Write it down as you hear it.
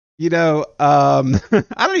I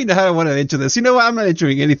don't even know how I want to enter this. You know what? I'm not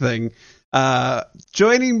entering anything.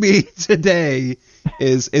 Joining me today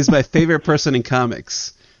is my favorite person in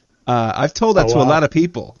comics. I've told that to a lot of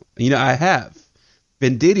people. I have.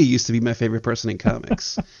 Venditti used to be my favorite person in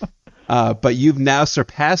comics. But you've now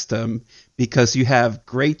surpassed him because you have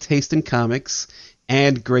great taste in comics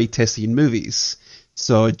and great taste in movies.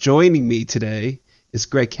 So joining me today is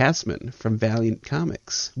Greg Castman from Valiant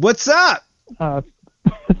Comics. What's up?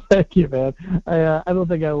 Thank you, man. I don't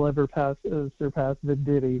think I will ever surpass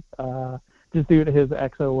Venditti, just due to his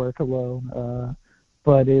EXO work alone.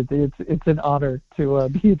 But it's an honor to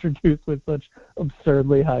be introduced with such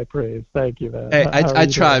absurdly high praise. Thank you, man. Hey, I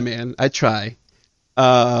try, man. I try.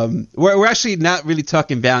 We're actually not really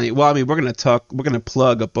talking Valiant. Well, I mean, we're gonna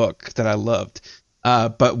plug a book that I loved.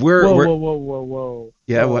 But Whoa.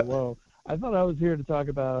 Yeah, whoa. I thought I was here to talk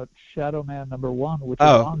about Shadow Man #1, which is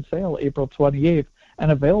on sale April 28th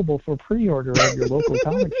and available for pre-order at your local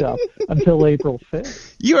comic shop until April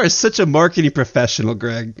 5th. You are such a marketing professional,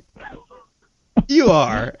 Greg. You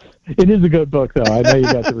are. It is a good book, though. I know you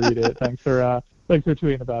got to read it. Thanks for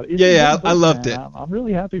tweeting about it. I loved it. I'm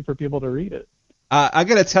really happy for people to read it. I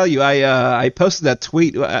gotta tell you, I posted that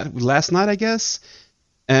tweet last night, I guess,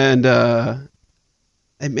 and man,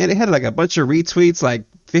 it had like a bunch of retweets, like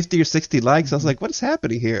 50 or 60 likes. I was like, what is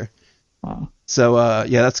happening here? Wow. So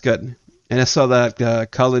yeah, that's good. And I saw that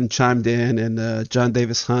Cullen chimed in and John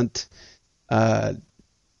Davis Hunt. I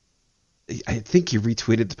think he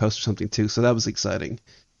retweeted the post or something too, so that was exciting.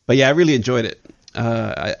 But yeah, I really enjoyed it.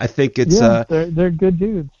 I think it's they're good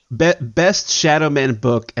dudes. Best Shadow Man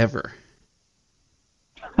book ever.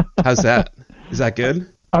 How's that? Is that good?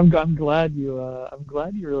 I'm glad you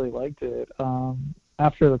really liked it.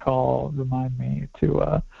 After the call, remind me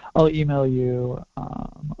to I'll email you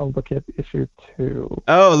a look at issue 2.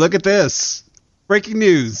 Oh, look at this! Breaking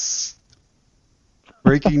news.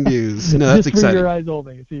 Breaking news. No, that's just exciting. For your eyes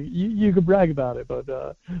only. So you can brag about it, but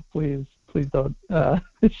please don't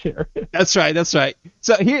share it. That's right.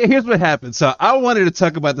 So here's what happened. So I wanted to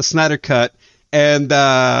talk about the Snyder Cut, and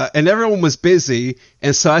everyone was busy,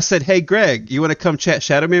 and so I said, "Hey, Greg, you want to come chat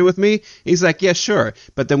Shadow Man with me?" He's like, "Yeah, sure."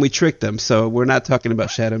 But then we tricked him, so we're not talking about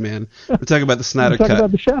Shadow Man. We're talking about the Snyder Cut. Talking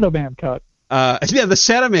about the Shadow Man cut. Yeah, the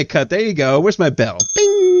Shadow Man cut. There you go. Where's my bell?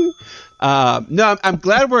 Bing. No, I'm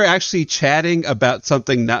glad we're actually chatting about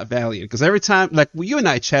something not Valiant, because every time, like, you and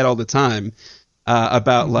I chat all the time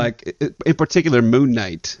about, like, in particular Moon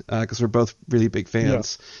Knight, because we're both really big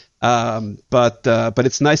fans. Yeah. But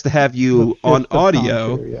it's nice to have you on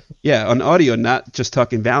audio. Yeah, on audio, not just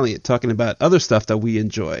talking Valiant, talking about other stuff that we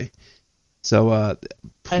enjoy. So,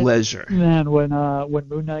 pleasure. And, man, when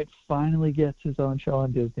Moon Knight finally gets his own show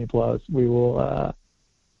on Disney Plus, we will.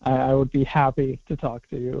 I would be happy to talk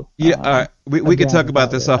to you. Yeah, all right. We can talk about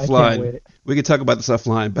this offline. We can talk about this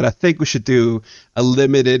offline, but I think we should do a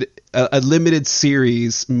limited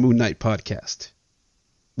series Moon Knight podcast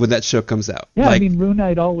when that show comes out. Yeah, like, I mean, Moon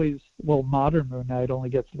Knight modern Moon Knight only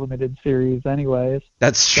gets limited series anyways.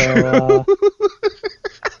 That's true.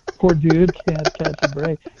 Poor dude can't catch a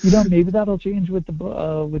break. Maybe that'll change with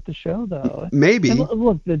the show though. Maybe. And look,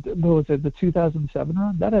 what was it? The 2007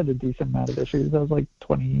 run that had a decent amount of issues. That was like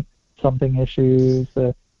 20-something issues.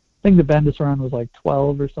 I think the Bendis run was like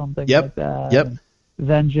 12 or something like that. Yep. And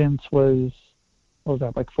Vengeance was, what was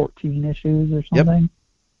that, like 14 issues or something? Yep.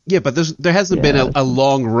 Yeah, but there hasn't been a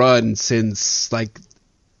long run since like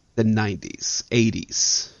the 90s,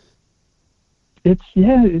 80s.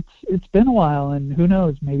 It's been a while, and who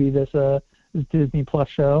knows? Maybe this Disney Plus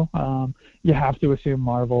show. You have to assume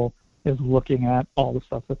Marvel is looking at all the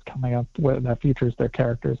stuff that's coming up that features their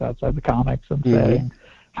characters outside the comics and saying,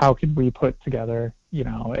 how can we put together,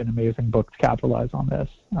 an amazing book to capitalize on this?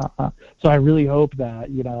 So I really hope that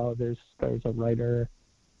there's a writer,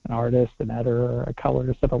 an artist, an editor, a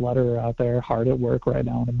colorist, and a letterer out there hard at work right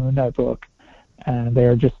now in a Moon Knight book. And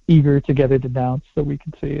they're just eager to get it announced so we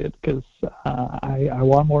can see it, because I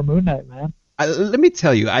want more Moon Knight, man. Let me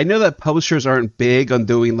tell you, I know that publishers aren't big on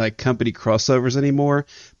doing like company crossovers anymore,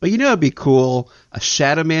 but it'd be cool, a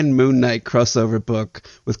Shadow Man Moon Knight crossover book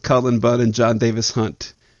with Cullen Bunn and John Davis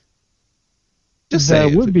Hunt. Just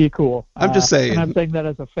saying. That would be cool. I'm just saying. And I'm saying that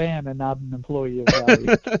as a fan and not an employee of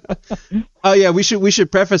Valiant. Oh yeah, we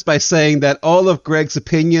should preface by saying that all of Greg's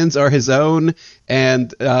opinions are his own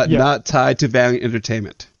and not tied to Valiant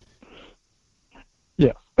Entertainment.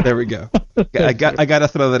 Yeah. There we go. I got to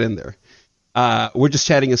throw that in there. We're just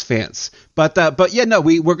chatting as fans. But yeah, no,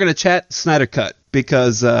 we're going to chat Snyder Cut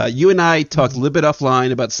because you and I talked a little bit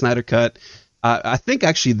offline about Snyder Cut. I think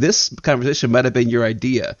actually this conversation might have been your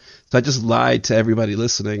idea. So I just lied to everybody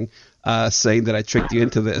listening, saying that I tricked you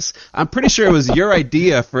into this. I'm pretty sure it was your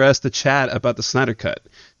idea for us to chat about the Snyder Cut.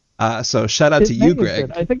 So shout out to you,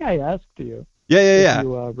 Greg. I think I asked you. Yeah.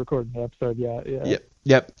 You recorded the episode, yeah.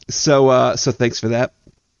 Yep. So thanks for that.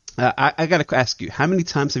 I got to ask you, how many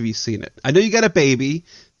times have you seen it? I know you got a baby,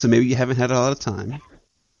 so maybe you haven't had a lot of time.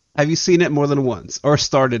 Have you seen it more than once, or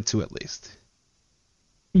started to at least?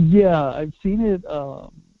 Yeah, I've seen it.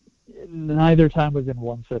 Neither time was in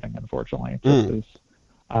one sitting, unfortunately. Just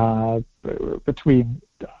as, between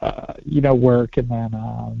work and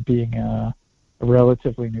then being a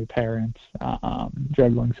relatively new parent,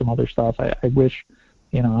 juggling some other stuff. I wish,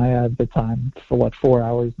 I had the time for 4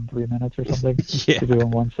 hours and 3 minutes or something to do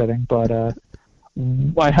in one sitting, but I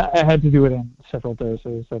had to do it in several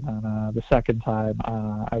doses, and then the second time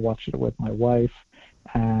I watched it with my wife,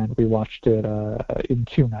 and we watched it in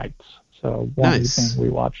 2 nights. So one evening we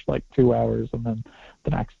watched 2 hours, and then the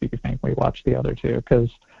next evening we watched the other 2, because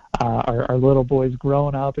our little boy's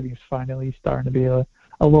grown up, and he's finally starting to be a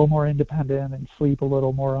little more independent and sleep a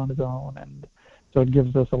little more on his own, and so it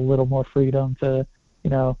gives us a little more freedom to,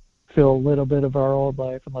 fill a little bit of our old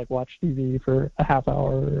life and watch TV for a half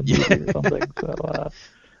hour or a movie or something.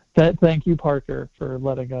 So thank you, Parker, for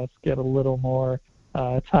letting us get a little more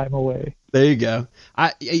time away. There you go.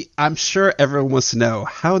 I'm sure everyone wants to know,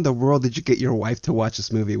 how in the world did you get your wife to watch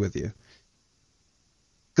this movie with you?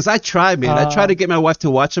 Because I try, man. I try to get my wife to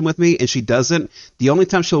watch them with me, and she doesn't. The only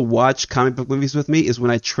time she'll watch comic book movies with me is when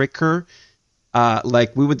I trick her.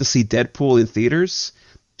 We went to see Deadpool in theaters.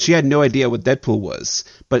 She had no idea what Deadpool was,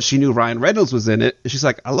 but she knew Ryan Reynolds was in it. And she's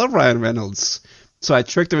like, I love Ryan Reynolds. So I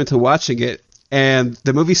tricked her into watching it, and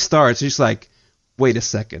the movie starts, and she's like, wait a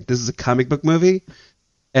second, this is a comic book movie?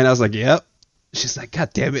 And I was like, yep. She's like,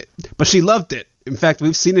 God damn it. But she loved it. In fact,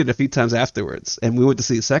 we've seen it a few times afterwards, and we went to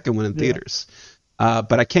see the second one in theaters.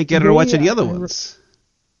 But I can't get her to watch any other ones.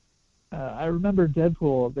 I remember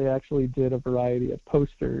Deadpool, they actually did a variety of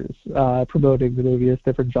posters promoting the movie as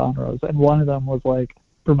different genres, and one of them was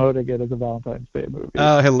promoting it as a Valentine's Day movie.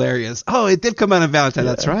 Oh, hilarious. Oh, it did come out on Valentine's.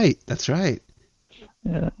 Yeah. That's right.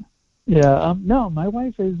 Yeah. Yeah. No, my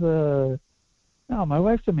wife is my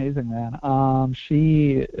wife's amazing, man.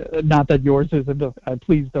 She, not that yours isn't,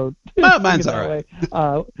 please don't. Oh, mine's all right.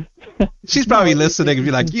 She's probably listening and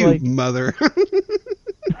be like, you mother.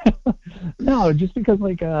 No, just because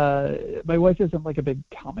my wife isn't a big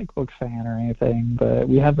comic book fan or anything, but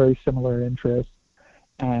we have very similar interests,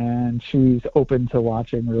 and she's open to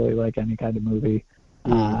watching really any kind of movie.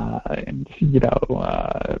 And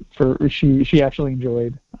she actually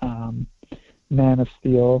enjoyed Man of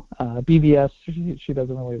Steel. BVS she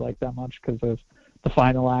doesn't really like that much because of the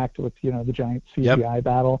final act with the giant CGI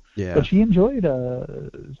battle. Yeah. But she enjoyed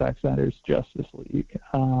Zack Snyder's Justice League.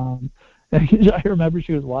 I remember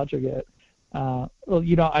she was watching it.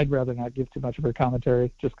 I'd rather not give too much of her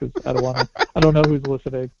commentary just because I don't know who's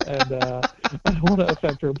listening, and I don't want to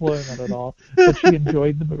affect her employment at all. But she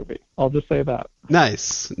enjoyed the movie. I'll just say that.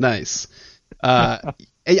 Nice. I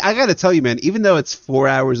got to tell you, man, even though it's 4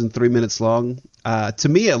 hours and 3 minutes long, to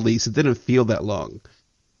me at least, it didn't feel that long.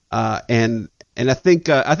 And I think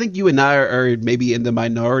you and I are maybe in the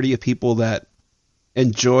minority of people that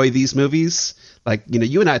enjoy these movies.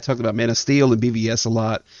 You and I talked about Man of Steel and BVS a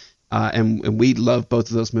lot. And we love both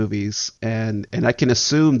of those movies, and I can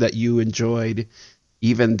assume that you enjoyed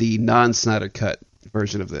even the non-Snyder Cut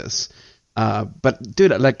version of this. But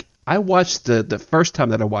dude, I watched the first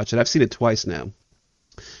time that I watched it. I've seen it twice now.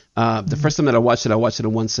 The first time that I watched it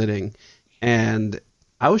in one sitting, and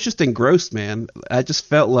I was just engrossed, man. I just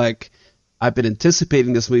felt like I've been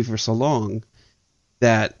anticipating this movie for so long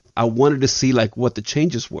that I wanted to see what the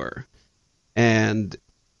changes were, and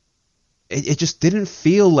it just didn't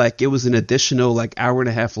feel like it was an additional hour and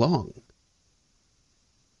a half long.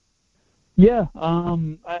 Yeah,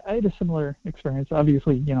 I had a similar experience.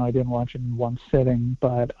 Obviously, I didn't watch it in one sitting,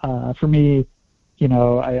 but for me,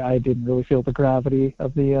 I didn't really feel the gravity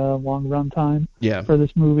of the long run time for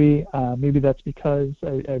this movie. Maybe that's because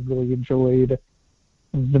I really enjoyed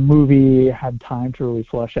the movie, had time to really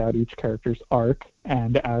flesh out each character's arc,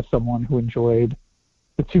 and as someone who enjoyed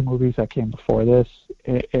the 2 movies that came before this,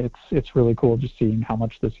 it's really cool just seeing how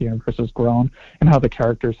much this universe has grown and how the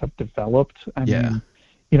characters have developed. I mean,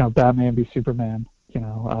 Batman v Superman,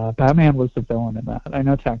 Batman was the villain in that. I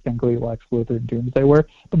know technically Lex Luthor and Doomsday were,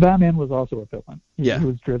 but Batman was also a villain. He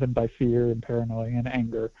was driven by fear and paranoia and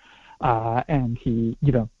anger, and he,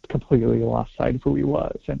 completely lost sight of who he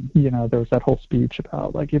was. And, there was that whole speech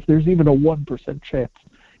about, if there's even a 1% chance,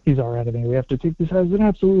 he's our enemy. We have to take this as an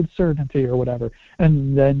absolute certainty or whatever.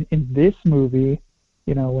 And then in this movie,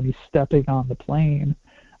 you know, when he's stepping on the plane,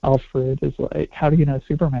 Alfred is like, how do you know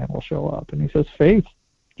Superman will show up? And he says, faith.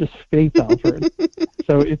 Just faith, Alfred.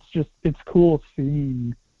 So it's cool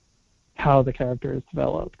seeing how the character is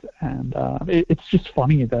developed. And it's just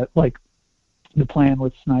funny that, like, the plan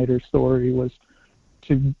with Snyder's story was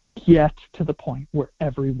to get to the point where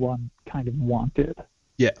everyone kind of wanted.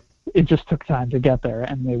 Yeah. It just took time to get there,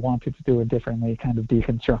 and they wanted to do it differently, kind of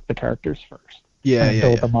deconstruct the characters first. And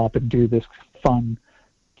build them up and do this fun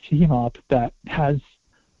team up that has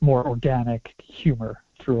more organic humor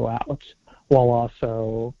throughout, while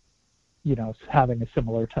also, you know, having a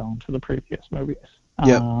similar tone to the previous movies.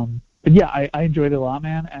 Yeah. But yeah, I enjoyed it a lot,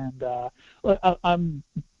 man. And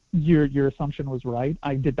your assumption was right.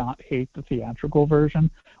 I did not hate the theatrical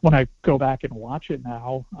version. When I go back and watch it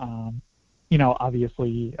now, you know,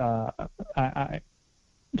 obviously, I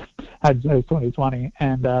had 2020,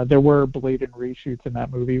 and there were blatant reshoots in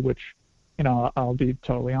that movie, which, you know, I'll be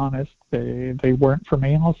totally honest, they weren't for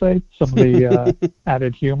me. I'll say some of the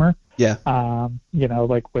added humor. Yeah. You know,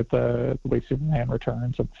 like with the way Superman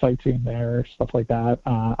returns, and the fight scene there, stuff like that.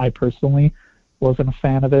 I personally wasn't a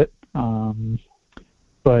fan of it.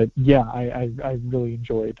 But yeah, I really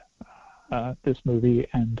enjoyed this movie,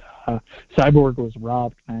 and Cyborg was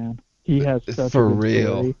robbed, man. He has such for a good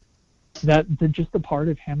real story. Just the part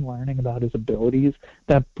of him learning about his abilities,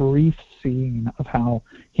 that brief scene of how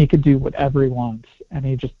he could do whatever he wants, and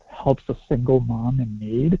he just helps a single mom in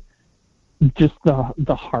need. Just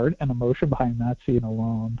the heart and emotion behind that scene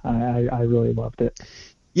alone, I really loved it.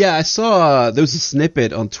 Yeah, I saw there was a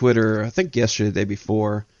snippet on Twitter, I think yesterday, the day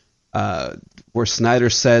before, where Snyder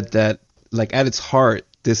said that, like, at its heart,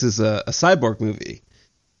 this is a Cyborg movie.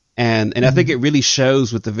 And I think it really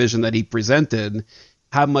shows with the vision that he presented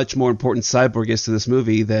how much more important Cyborg is to this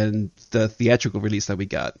movie than the theatrical release that we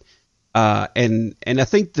got. And I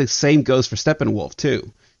think the same goes for Steppenwolf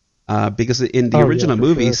too. Because in the original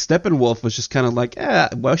movie, sure, Steppenwolf was just kind of like,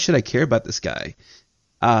 why should I care about this guy?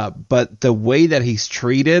 But the way that he's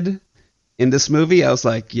treated in this movie, I was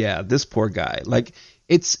like, yeah, this poor guy. Like,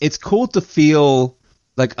 it's cool to feel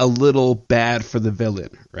like a little bad for the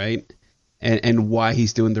villain, right? And why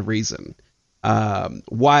he's doing the reason.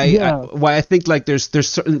 Why I think, like, there's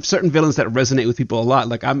certain villains that resonate with people a lot.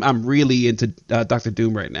 Like, I'm really into Doctor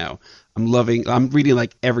Doom right now. I'm reading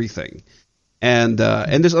like everything. And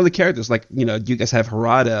there's other characters, like, you know, you guys have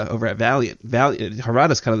Harada over at Valiant.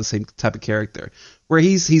 Harada's kind of the same type of character, where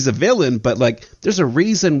he's a villain, but, like, there's a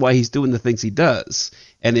reason why he's doing the things he does,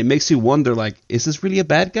 and it makes you wonder, like, is this really a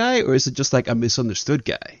bad guy, or is it just like a misunderstood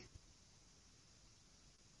guy?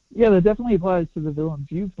 Yeah, that definitely applies to the villains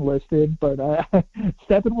you've listed, but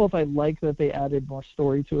Steppenwolf, I like that they added more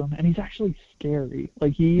story to him, and he's actually scary.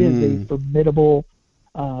 Like, he is a formidable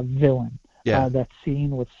villain. Yeah. That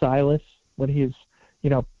scene with Silas, when he's, you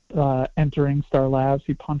know, entering Star Labs,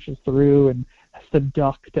 he punches through and has to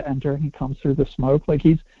duck to enter, and he comes through the smoke. Like,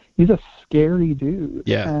 he's a scary dude.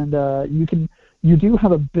 Yeah. And you do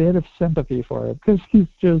have a bit of sympathy for him, because he's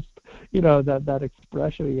just, you know, that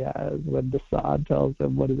expression he has when Desaad tells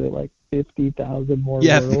him, what is it, like 50,000 more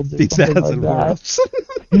worlds? 50,000 worlds.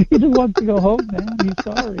 He just wants to go home, man. He's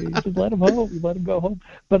sorry. Just let him home. You let him go home.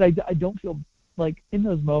 But I don't feel like, in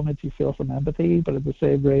those moments you feel some empathy, but at the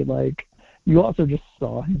same rate, like, you also just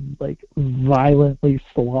saw him, like, violently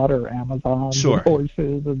slaughter Amazons and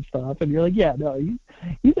horses and stuff, and you're like, yeah, no,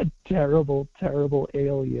 he's a terrible, terrible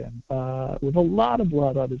alien with a lot of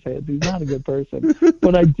blood on his hands. He's not a good person,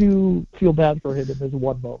 but I do feel bad for him in this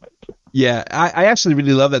one moment. Yeah, I actually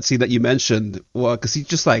really love that scene that you mentioned, well, because he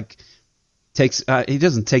just, like, he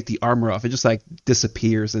doesn't take the armor off, it just, like,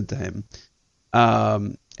 disappears into him,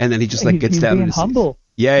 and then he just, like, gets down on his humble.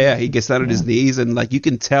 Yeah, he gets down on his knees, and, like, you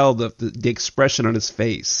can tell the expression on his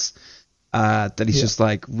face that he's just,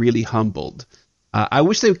 like, really humbled. I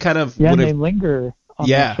wish they kind of and they linger on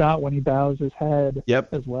the shot when he bows his head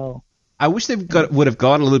as well. I wish they would have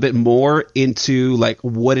gone a little bit more into, like,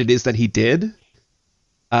 what it is that he did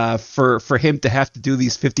for him to have to do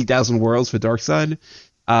these 50,000 worlds for Darkseid.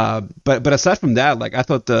 But aside from that, like, I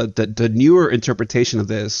thought the newer interpretation of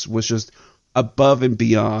this was just above and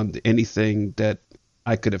beyond anything that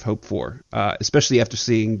I could have hoped for, especially after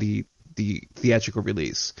seeing the theatrical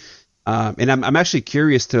release. And I'm actually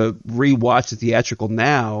curious to rewatch the theatrical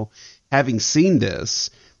now, having seen this,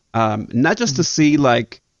 not just to see,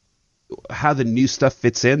 like, how the new stuff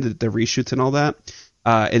fits in, the reshoots and all that,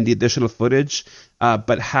 and the additional footage,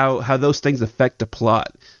 but how those things affect the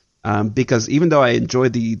plot. Because even though I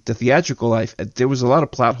enjoyed the theatrical life, there was a lot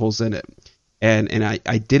of plot holes in it. and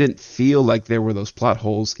I didn't feel like there were those plot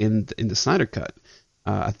holes in the Snyder Cut.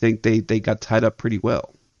 I think they got tied up pretty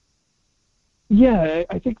well. Yeah,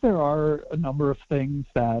 I think there are a number of things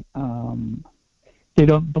that they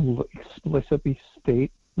don't explicitly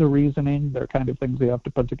state the reasoning. They're kind of things they have to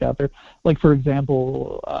put together. Like, for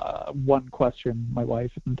example, one question my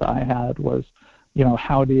wife and I had was,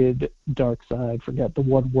 how did Darkseid forget the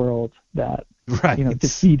one world that,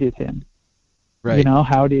 defeated him? Right.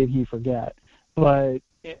 How did he forget? But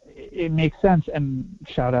it makes sense, and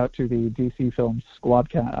shout out to the DC Films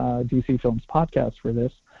DC Films podcast for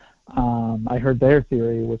this. I heard their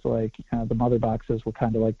theory was like the mother boxes were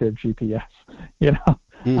kind of like their GPS,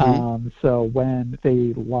 Mm-hmm. So when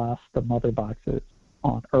they lost the mother boxes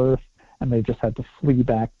on Earth and they just had to flee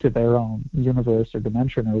back to their own universe or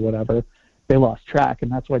dimension or whatever, they lost track,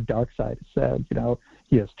 and that's why Darkseid said,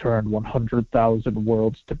 he has turned 100,000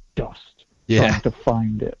 worlds to dust trying to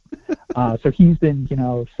find it. So he's been,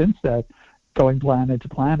 since that, going planet to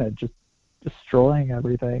planet, just destroying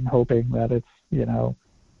everything, hoping that it's,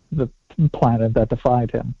 the planet that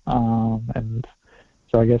defied him. And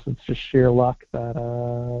so I guess it's just sheer luck that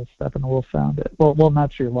Steppenwolf found it. Well,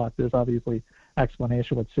 not sheer luck. There's obviously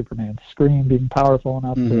explanation with Superman's scream being powerful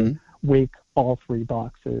enough to wake all three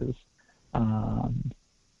boxes. Did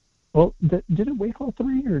it wake all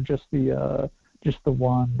three, or just the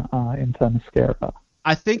one in Themyscira?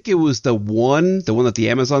 I think it was the one that the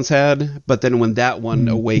Amazons had, but then when that one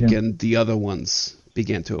awakened, the other ones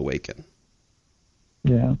began to awaken.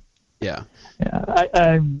 Yeah. Yeah.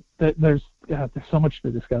 Yeah. There's so much to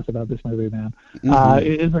discuss about this movie, man.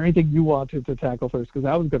 Is there anything you wanted to tackle first? Because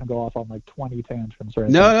I was going to go off on like 20 tangents right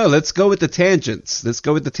now. No, let's go with the tangents.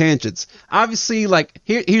 Obviously,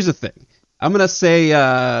 here's the thing. I'm going to say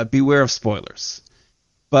beware of spoilers.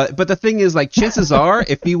 But the thing is, chances are,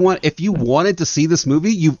 if you wanted to see this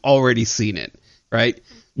movie, you've already seen it, right?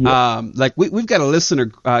 Yeah. We've got a listener,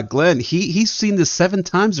 Glenn. He's seen this 7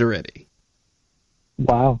 times already.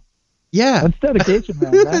 Wow. Yeah. That's dedication,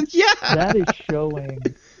 man.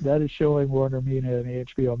 That is showing Warner Media and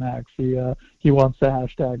HBO Max. He wants to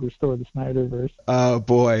 # restore the Snyderverse. Oh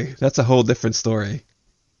boy, that's a whole different story.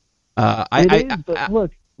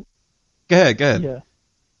 Look. Go ahead. Yeah.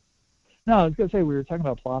 No, I was going to say, we were talking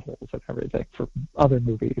about plot holes and everything for other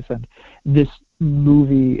movies, and this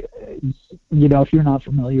movie, if you're not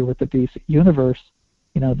familiar with the DC universe,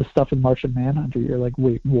 the stuff in Martian Manhunter, you're like,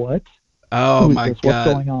 wait, what? Oh my God.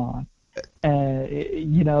 What's going on?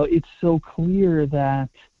 It's so clear that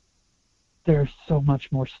there's so much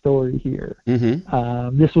more story here.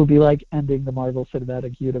 Mm-hmm. This will be like ending the Marvel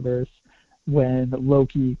Cinematic Universe when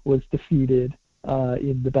Loki was defeated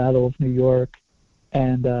in the Battle of New York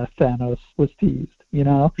and Thanos was teased.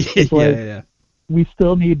 It's like, we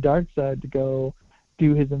still need Darkseid to go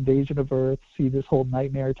do his invasion of Earth, see this whole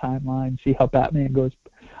nightmare timeline, see how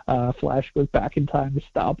Flash goes back in time to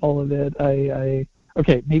stop all of it.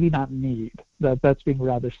 Okay, maybe not need. That's being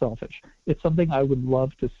rather selfish. It's something I would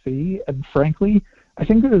love to see, and frankly, I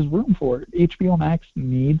think there's room for it. HBO Max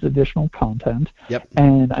needs additional content. Yep.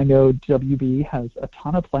 And I know WB has a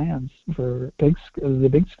ton of plans for the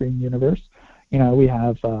big screen universe. We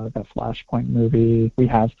have that Flashpoint movie. We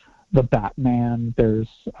have the Batman. There's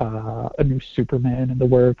a new Superman in the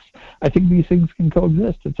works. I think these things can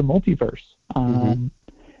coexist. It's a multiverse.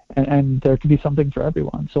 And there could be something for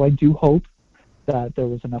everyone. So I do hope that there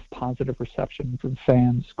was enough positive reception from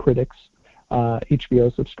fans, critics,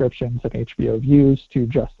 HBO subscriptions, and HBO views to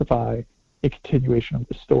justify a continuation of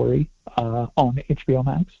the story on HBO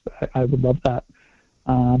Max. I would love that.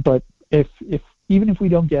 But even if we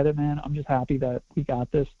don't get it, man, I'm just happy that we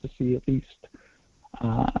got this to see at least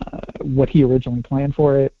what he originally planned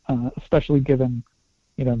for it, especially given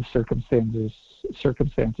the circumstances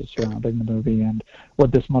surrounding the movie and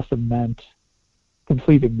what this must have meant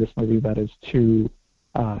completing this movie, that is, to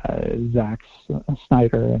Zack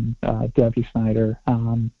Snyder and Debbie Snyder,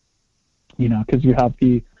 because you have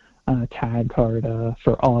the tag card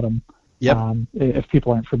for Autumn. Yep. If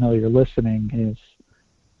people aren't familiar listening,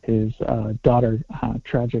 his daughter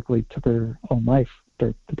tragically took her own life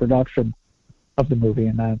during the production of the movie,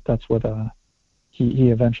 and that's what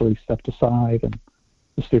he eventually stepped aside, and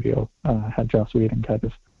the studio had Joss Whedon kind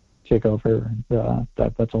of take over, and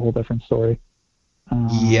that's a whole different story.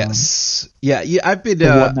 Yes. Yeah. I've been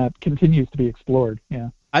one that continues to be explored.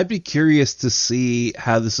 Yeah. I'd be curious to see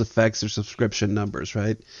how this affects their subscription numbers,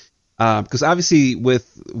 right? Because obviously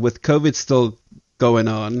with COVID still going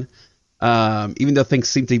on, even though things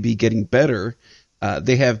seem to be getting better,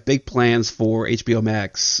 they have big plans for HBO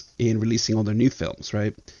Max in releasing all their new films,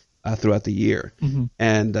 right? throughout the year.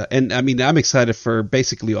 And I mean, I'm excited for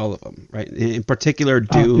basically all of them, right? In particular,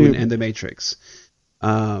 Dune and The Matrix.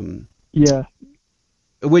 Yeah.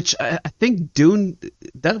 Which I think Dune,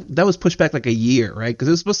 that was pushed back like a year, right? Because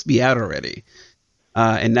it was supposed to be out already.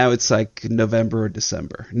 And now it's like November or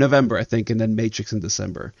December. November, I think, and then Matrix in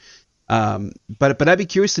December. But I'd be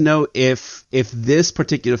curious to know if this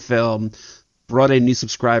particular film brought in new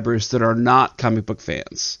subscribers that are not comic book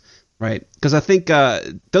fans, right? Because I think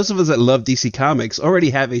those of us that love DC Comics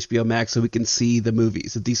already have HBO Max, so we can see the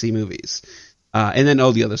movies, the DC movies, and then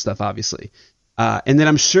all the other stuff, obviously. And then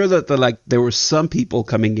I'm sure that there were some people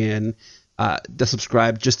coming in that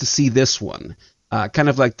subscribed just to see this one, kind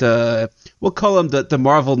of like we'll call them the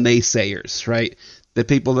Marvel naysayers, right? The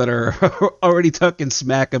people that are already talking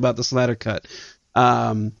smack about the Snyder Cut.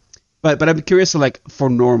 But I'm curious to for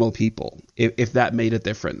normal people if that made a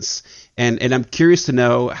difference, and I'm curious to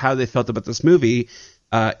know how they felt about this movie,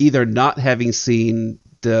 either not having seen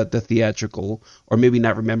the theatrical or maybe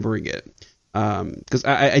not remembering it. Because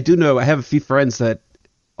I do know I have a few friends that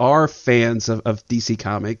are fans of DC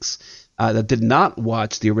Comics that did not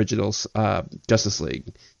watch the original Justice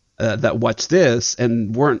League, that watched this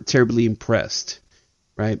and weren't terribly impressed,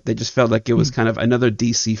 right? They just felt like it was kind of another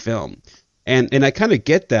DC film. And I kind of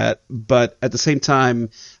get that, but at the same time,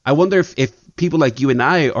 I wonder if people like you and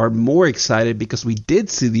I are more excited because we did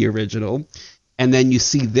see the original, and then you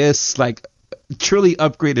see this truly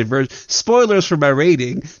upgraded version. Spoilers for my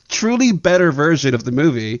rating. Truly better version of the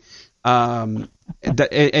movie. And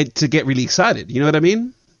to get really excited. You know what I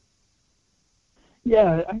mean?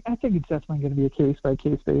 Yeah, I think it's definitely going to be a case by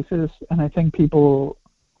case basis, and I think people,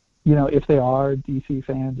 if they are DC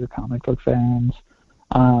fans or comic book fans,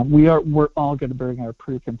 we're all going to bring our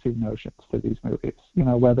preconceived notions to these movies.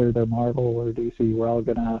 Whether they're Marvel or DC, we're all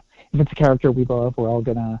gonna. If it's a character we love, we're all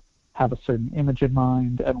gonna have a certain image in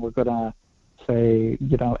mind, and we're gonna say,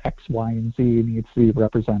 X, Y, and Z needs to be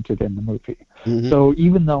represented in the movie. So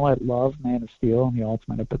even though I love Man of Steel and the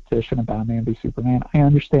Ultimate Edition of Batman v Superman, I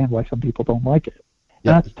understand why some people don't like it.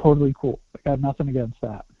 Yep. That's totally cool. I got nothing against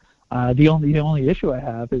that. The only issue I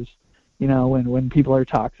have is, when people are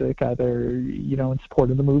toxic, either, in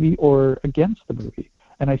support of the movie or against the movie.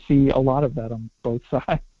 And I see a lot of that on both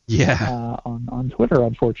sides. Yeah. On Twitter,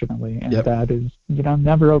 unfortunately. And that is,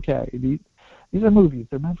 never okay. These are movies.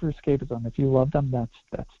 They're meant for escapism. If you love them,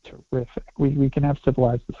 that's terrific. We can have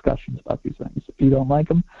civilized discussions about these things. If you don't like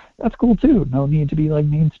them, that's cool too. No need to be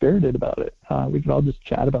mean-spirited about it. We can all just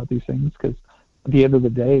chat about these things, because at the end of the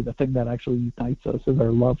day, the thing that actually unites us is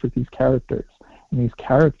our love for these characters. And these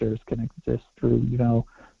characters can exist through,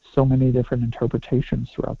 so many different interpretations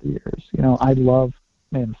throughout the years. I love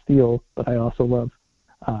Man of Steel, but I also love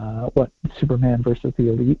Superman versus the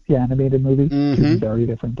Elite, the animated movie. Two very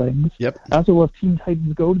different things. Yep. I also love Teen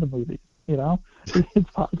Titans Go to the movie. It's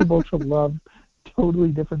possible to love totally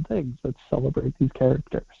different things that celebrate these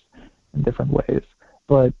characters in different ways.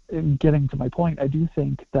 But getting to my point, I do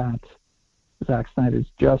think that Zack Snyder's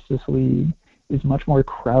Justice League is much more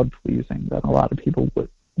crowd-pleasing than a lot of people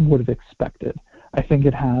would have expected. I think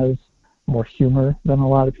it has more humor than a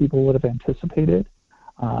lot of people would have anticipated.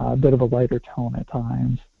 A bit of a lighter tone at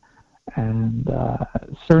times, and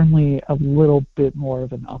certainly a little bit more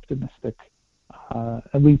of an optimistic,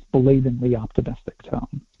 at least blatantly optimistic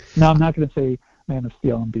tone. Now, I'm not going to say Man of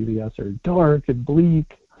Steel and BVS are dark and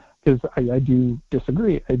bleak, because I do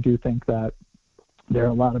disagree. I do think that there are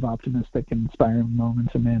a lot of optimistic and inspiring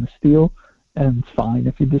moments in Man of Steel, and it's fine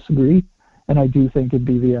if you disagree. And I do think in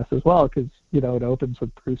BVS as well, because, it opens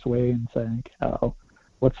with Bruce Wayne saying,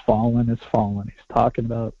 what's fallen is fallen. He's talking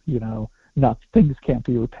about, things can't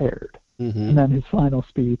be repaired. And then his final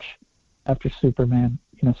speech after Superman,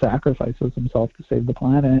 sacrifices himself to save the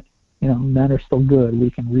planet, men are still good.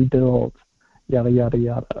 We can rebuild, yada, yada,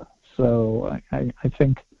 yada. So I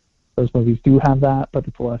think those movies do have that, but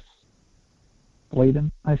it's less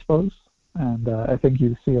blatant, I suppose. And I think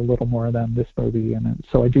you see a little more of that in this movie. And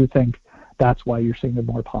so I do think that's why you're seeing a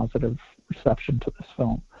more positive reception to this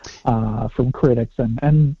film from critics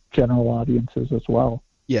and general audiences as well.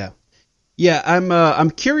 Yeah,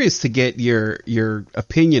 I'm curious to get your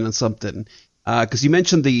opinion on something, because you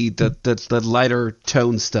mentioned the lighter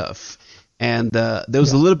tone stuff, and there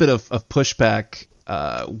was a little bit of pushback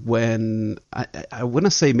when I want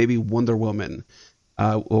to say maybe Wonder Woman.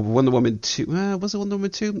 Or Wonder Woman 2, was it Wonder Woman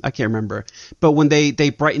 2? I can't remember. But when they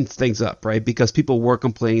brightened things up, right? Because people were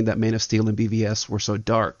complaining that Man of Steel and BVS were so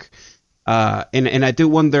dark. And I do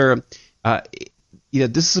wonder,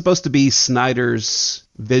 this is supposed to be Snyder's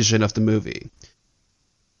vision of the movie.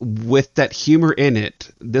 With that humor in it,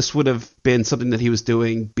 this would have been something that he was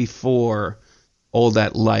doing before all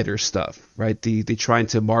that lighter stuff, right? The trying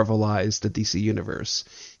to marvelize the DC universe.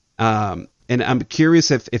 And I'm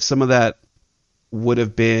curious if some of that would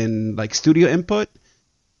have been like studio input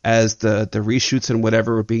as the reshoots and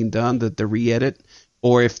whatever were being done, the re-edit,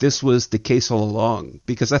 or if this was the case all along.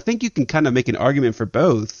 Because I think you can kind of make an argument for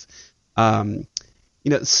both. I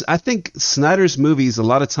think Snyder's movies a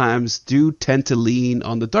lot of times do tend to lean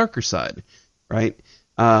on the darker side, right?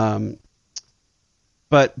 But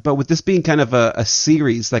with this being kind of a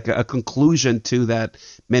series, like a conclusion to that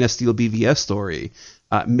Man of Steel BVS story,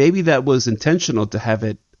 maybe that was intentional to have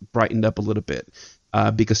it brightened up a little bit,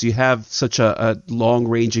 because you have such a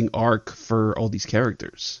long-ranging arc for all these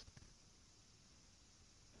characters.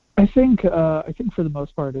 I think for the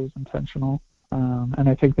most part it was intentional. And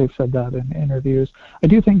I think they've said that in interviews. I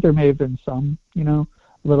do think there may have been some,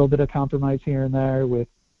 little bit of compromise here and there with,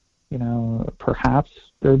 perhaps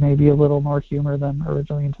there may be a little more humor than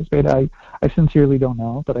originally anticipated. I sincerely don't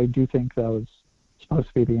know, but I do think that was supposed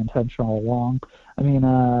to be the intention all along. I mean,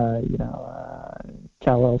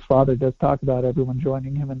 Kal-El's father does talk about everyone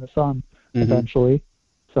joining him in the sun eventually.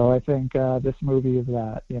 So I think this movie is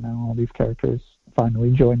that, all these characters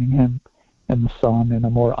finally joining him in the sun in a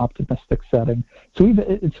more optimistic setting. So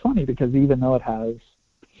it's funny because even though it has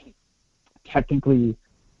technically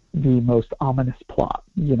the most ominous plot,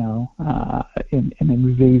 in an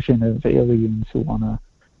invasion of aliens who want to,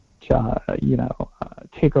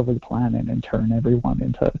 take over the planet and turn everyone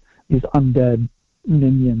into these undead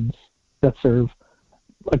minions that serve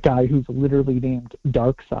a guy who's literally named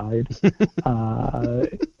Darkseid.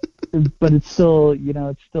 But it's still,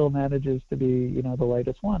 it still manages to be, the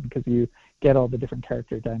lightest one because you get all the different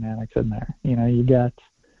character dynamics in there. You get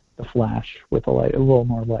the Flash with a little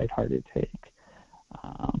more lighthearted take,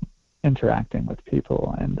 interacting with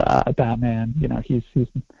people, and Batman.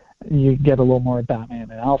 You get a little more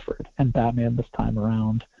Batman and Alfred, and Batman this time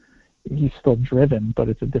around, he's still driven, but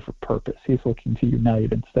it's a different purpose. He's looking to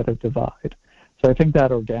unite instead of divide. So I think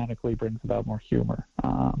that organically brings about more humor,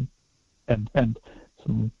 and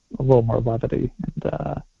a little more levity. And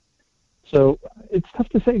so it's tough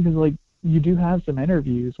to say because, you do have some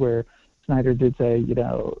interviews where Snyder did say,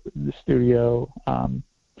 the studio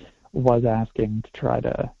was asking to try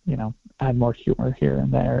to, add more humor here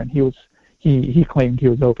and there, and he claimed he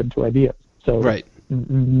was open to ideas. So right.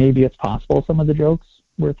 Maybe it's possible some of the jokes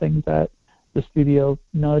were things that the studio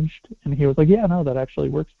nudged, and he was like, yeah, no, that actually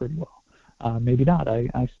works pretty well. Maybe not.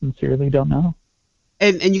 I sincerely don't know.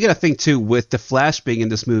 And you got to think, too, with the Flash being in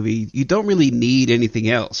this movie, you don't really need anything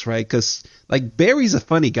else, right? Because, Barry's a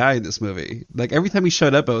funny guy in this movie. Every time he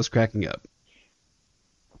showed up, I was cracking up.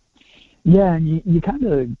 Yeah, and you kind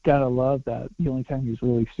of got to love that the only time he's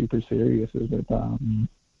really super serious is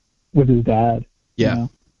with his dad. Yeah,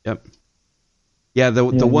 yep. Yeah, the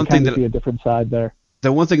one thing that... see a different side there.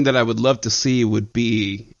 The one thing that I would love to see would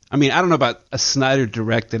be... I mean, I don't know about a Snyder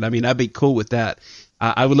directed. I mean, I'd be cool with that.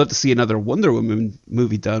 I would love to see another Wonder Woman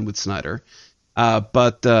movie done with Snyder,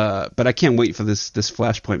 but I can't wait for this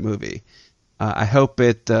Flashpoint movie. I hope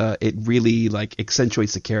it really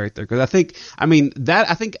accentuates the character because I think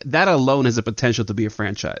that alone has the potential to be a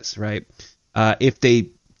franchise, right? If they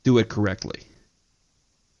do it correctly.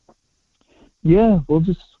 Yeah, we'll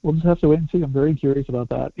just have to wait and see. I'm very curious about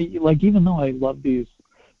that. Even though I love these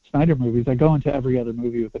Snyder movies, I go into every other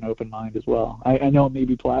movie with an open mind as well. I know it may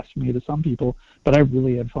be blasphemy to some people, but I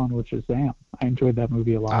really had fun with Shazam. I enjoyed that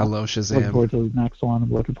movie a lot. I love Shazam. Looking forward to the next one.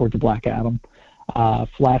 I'm looking forward to Black Adam.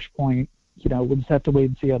 Flashpoint, we'll just have to wait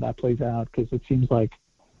and see how that plays out because it seems like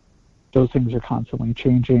those things are constantly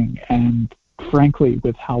changing. And frankly,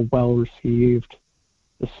 with how well received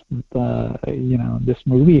this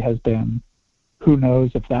movie has been, who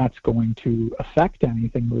knows if that's going to affect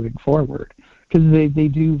anything moving forward. Because they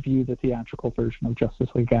do view the theatrical version of Justice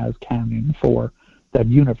League as canon for that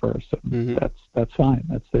universe, and that's fine.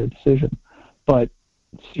 That's their decision. But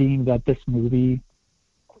seeing that this movie,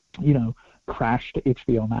 crashed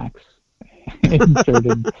HBO Max in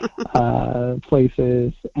certain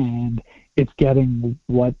places, and it's getting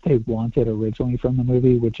what they wanted originally from the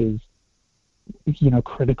movie, which is,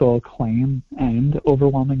 critical acclaim and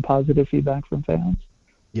overwhelming positive feedback from fans.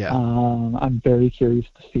 Yeah. I'm very curious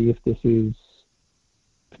to see if this is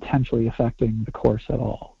potentially affecting the course at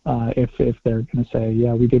all. If they're going to say,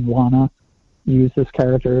 yeah, we didn't want to use this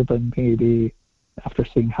character, but maybe after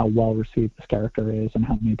seeing how well received this character is and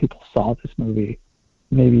how many people saw this movie,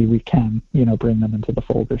 maybe we can, bring them into the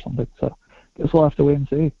fold or something. So I guess we'll have to wait and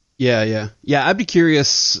see. Yeah. I'd be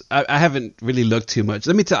curious. I haven't really looked too much.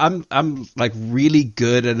 Let me tell. I'm really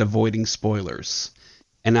good at avoiding spoilers,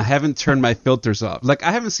 and I haven't turned my filters off.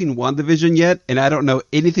 I haven't seen WandaVision yet, and I don't know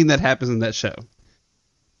anything that happens in that show.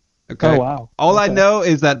 Okay. Oh, wow. All I Okay. know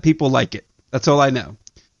is that people like it. That's all I know.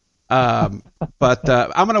 But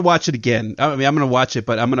I'm gonna watch it again. I mean, I'm gonna watch it,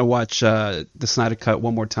 but I'm gonna watch the Snyder Cut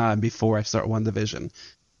one more time before I start WandaVision.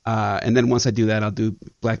 And then once I do that, I'll do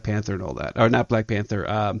Black Panther and all that, or not Black Panther,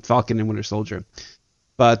 Falcon and Winter Soldier.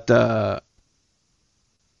 But I'd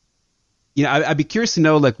be curious to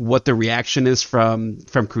know like what the reaction is from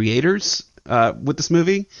creators with this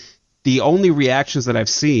movie. The only reactions that I've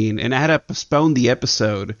seen, and I had to postpone the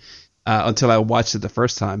episode until I watched it the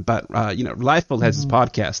first time. But Liefeld has his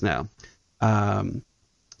podcast now,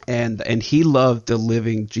 and he loved the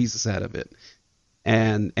living Jesus out of it,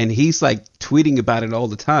 and he's like tweeting about it all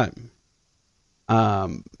the time.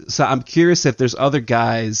 So I'm curious if there's other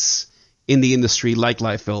guys in the industry like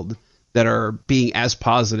Liefeld that are being as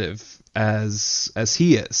positive as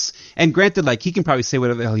he is. And granted, like he can probably say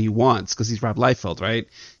whatever the hell he wants because he's Rob Liefeld, right?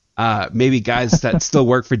 Maybe guys that still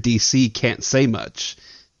work for DC can't say much.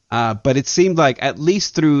 But it seemed like at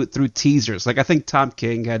least through teasers, like I think Tom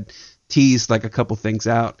King had teased like a couple things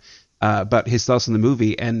out about his thoughts on the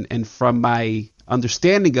movie, and from my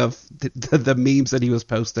understanding of the memes that he was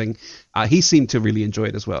posting, he seemed to really enjoy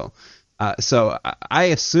it as well. So I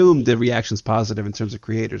assume the reaction's positive in terms of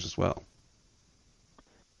creators as well.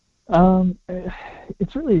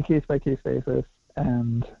 It's really a case-by-case basis,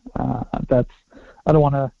 and that's, I don't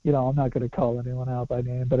want to, I'm not going to call anyone out by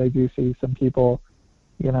name, but I do see some people,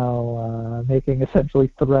 making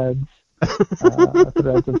essentially threads of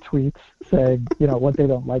tweets saying, what they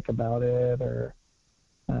don't like about it, or,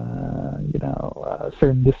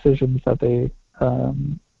 certain decisions that they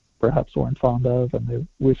perhaps weren't fond of and they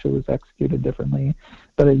wish it was executed differently.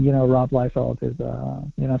 But, Rob Liefeld is,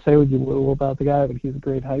 say what you will about the guy, but he's a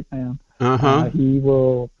great hype man. He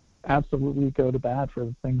will absolutely go to bat for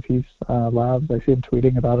the things he loves. I see him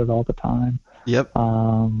tweeting about it all the time. Yep.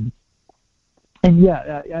 And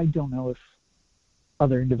yeah, I don't know if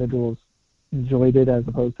other individuals enjoyed it as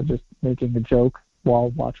opposed to just making a joke while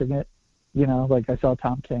watching it. Like I saw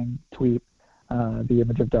Tom King tweet the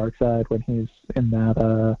image of Darkseid when he's in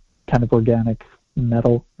that kind of organic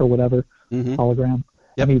metal or whatever hologram.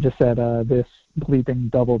 Yep. And he just said, this bleeping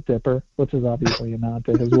double dipper, which is obviously a nod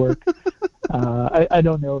to his work. I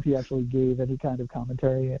don't know if he actually gave any kind of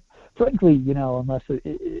commentary. Frankly, unless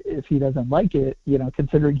if he doesn't like it,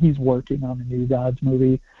 considering he's working on a new Gods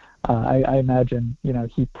movie, I imagine,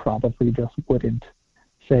 he probably just wouldn't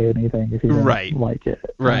say anything if he didn't like it.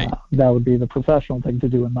 Right. That would be the professional thing to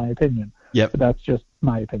do, in my opinion. Yep. But that's just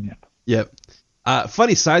my opinion. Yep.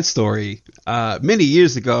 Funny side story. Many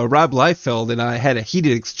years ago, Rob Liefeld and I had a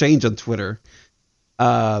heated exchange on Twitter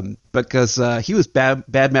because he was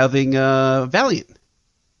bad-mouthing Valiant.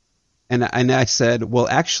 And I said, well,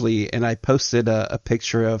 actually, and I posted a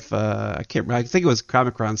picture of, I can't remember, I think it was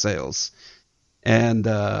Comic-Con sales. And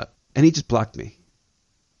he just blocked me.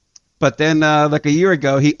 But then, like a year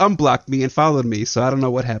ago, he unblocked me and followed me, so I don't know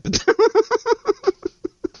what happened.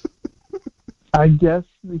 I guess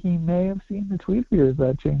he may have seen the tweet of yours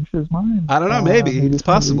that changed his mind. I don't know, maybe. It's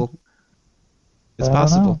possible. It's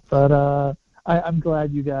possible. But I'm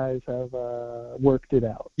glad you guys have worked it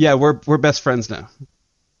out. Yeah, we're best friends now.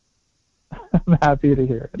 I'm happy to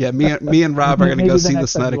hear it. Yeah, me and Rob are going to go see the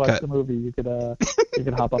Snyder Cut. Maybe the next time you watch the movie, you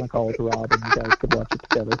could hop on a call with Rob and you guys could watch it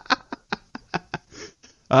together.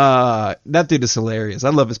 That dude is hilarious.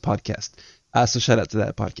 I love his podcast. So shout out to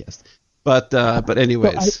that podcast. But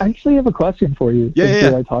anyways, so I actually have a question for you.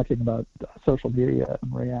 Yeah. We are talking about social media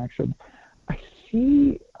and reactions. I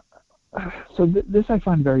see. So this I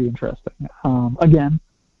find very interesting. Again,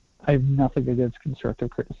 I have nothing against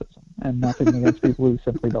constructive criticism and nothing against people who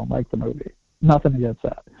simply don't like the movie. Nothing against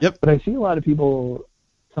that. Yep. But I see a lot of people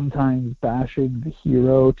sometimes bashing the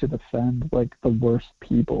hero to defend like the worst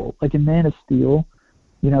people. Like in Man of Steel,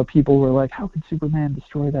 people were like, how could Superman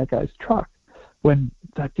destroy that guy's truck? When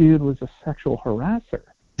that dude was a sexual harasser.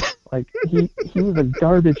 Like, he was a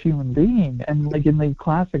garbage human being. And, like, in the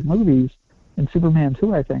classic movies, in Superman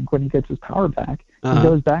 2, I think, when he gets his power back, he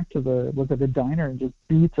goes back to the diner and just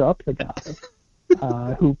beats up the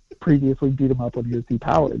guy who previously beat him up when he was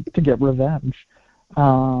depowered to get revenge.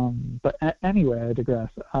 But anyway, I digress.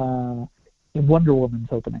 In Wonder Woman's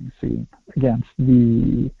opening scene against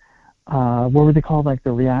the, what were they called? Like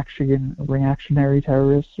the reactionary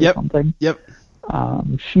terrorists or something? Yep.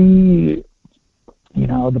 She,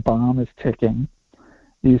 the bomb is ticking.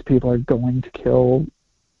 These people are going to kill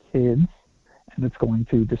kids, and it's going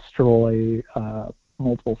to destroy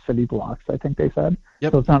multiple city blocks, I think they said.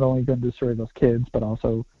 Yep. So it's not only going to destroy those kids, but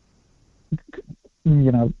also,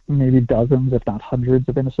 maybe dozens, if not hundreds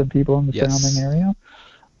of innocent people in the surrounding area.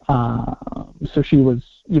 So she was,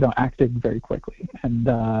 acting very quickly. And,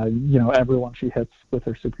 everyone she hits with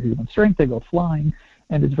her superhuman strength, they go flying.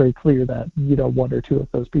 And it's very clear that, one or two of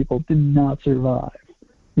those people did not survive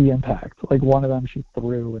the impact. Like one of them she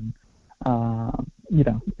threw and,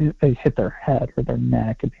 they hit their head or their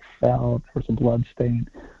neck and they fell. There was a blood stain.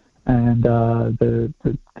 And the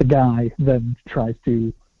guy then tries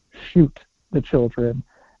to shoot the children,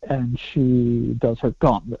 and she does her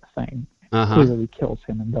gauntlet thing. Clearly kills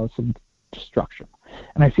him and does some destruction.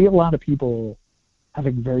 And I see a lot of people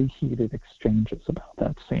having very heated exchanges about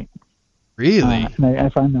that scene. Really? And I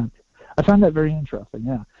find that very interesting.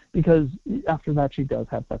 Yeah, because after that she does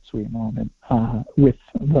have that sweet moment with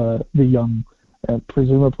the young.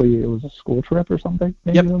 Presumably it was a school trip or something.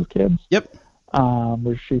 Maybe those kids. Yep.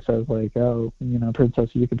 Where she says like, "Oh,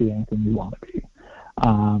 princess, you could be anything you want to be."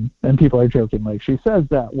 And people are joking like she says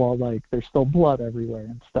that while like there's still blood everywhere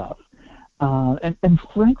and stuff. And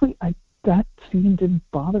frankly, that scene didn't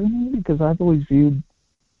bother me because I've always viewed,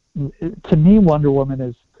 to me, Wonder Woman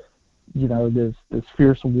as, this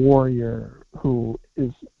fierce warrior who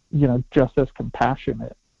is, just as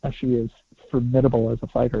compassionate as she is formidable as a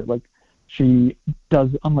fighter. Like she does,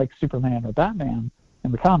 unlike Superman or Batman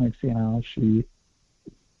in the comics, she,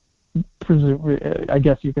 I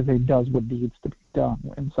guess you could say, does what needs to be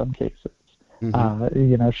done in some cases.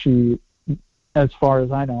 She, as far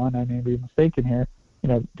as I know, and I may be mistaken here,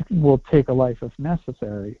 will take a life if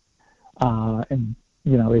necessary. And,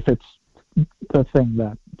 if it's the thing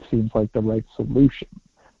that seems like the right solution.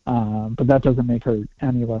 But that doesn't make her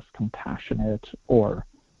any less compassionate or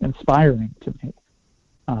inspiring to me.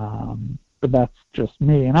 But that's just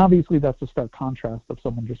me. And obviously that's a stark contrast of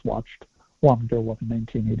someone just watched Wonder Woman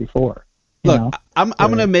 1984. Look, I'm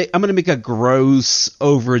gonna make a gross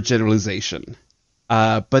overgeneralization.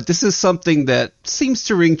 But this is something that seems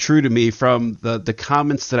to ring true to me from the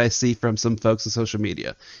comments that I see from some folks on social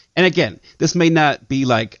media. And again, this may not be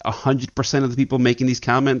like 100% of the people making these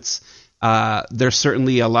comments. There's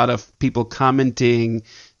certainly a lot of people commenting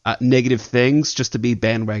negative things just to be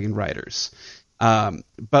bandwagon riders.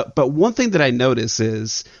 But one thing that I notice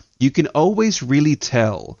is you can always really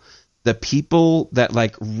tell the people that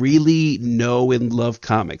like really know and love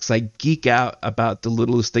comics, like geek out about the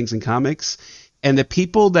littlest things in comics, and the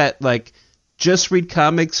people that like just read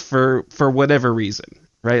comics for whatever reason,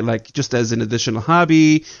 right? Like just as an additional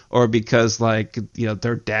hobby, or because like,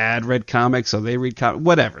 their dad read comics, so they read comics,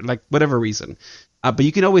 whatever, like whatever reason. But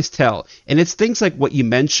you can always tell. And it's things like what you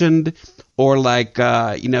mentioned, or like,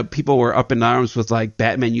 people were up in arms with like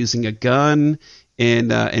Batman using a gun in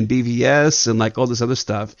BVS and like all this other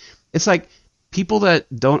stuff. It's like people that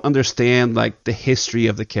don't understand like the history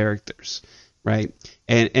of the characters, right?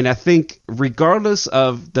 And I think regardless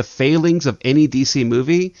of the failings of any DC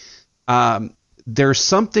movie, there's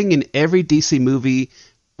something in every DC movie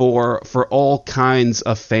for all kinds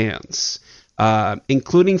of fans,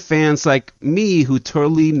 including fans like me who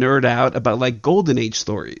totally nerd out about like Golden Age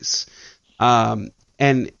stories. And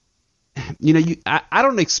I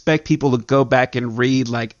don't expect people to go back and read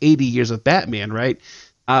like 80 years of Batman, right?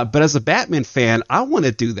 But as a Batman fan, I want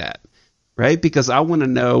to do that, right? Because I want to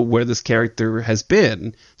know where this character has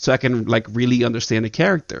been so I can like really understand the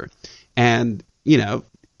character. And,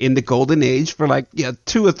 in the Golden Age for like,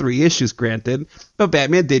 2 or 3 issues, granted, but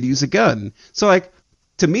Batman did use a gun. So like,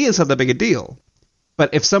 to me, it's not that big a deal.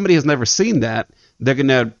 But if somebody has never seen that, they're going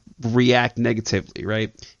to react negatively,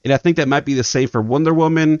 right? And I think that might be the same for Wonder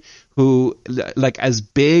Woman, who, like, as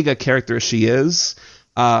big a character as she is,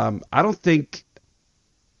 I don't think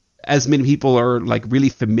as many people are like really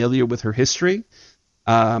familiar with her history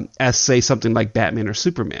as say something like Batman or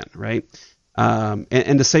Superman, right?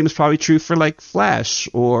 And the same is probably true for like Flash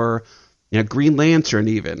or Green Lantern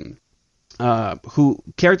even, who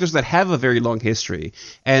characters that have a very long history,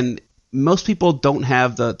 and most people don't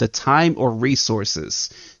have the time or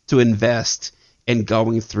resources to invest in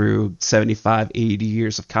going through 75, 80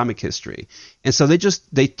 years of comic history. And so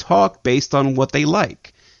they talk based on what they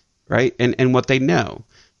like, right? And what they know.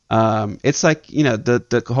 It's like,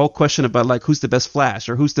 the whole question about like who's the best Flash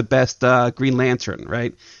or who's the best Green Lantern,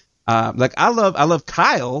 right? Like I love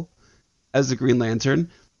Kyle as the Green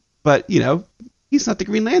Lantern, but he's not the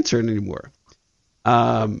Green Lantern anymore.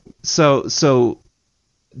 So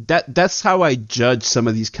that's how I judge some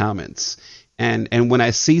of these comments. And when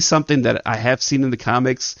I see something that I have seen in the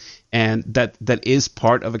comics and that is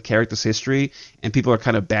part of a character's history and people are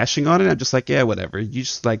kind of bashing on it, I'm just like, yeah, whatever. You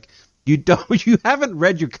just like, you haven't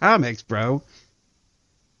read your comics, bro.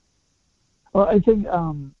 Well, I think,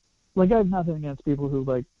 I have nothing against people who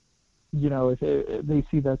like, if they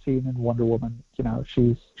see that scene in Wonder Woman,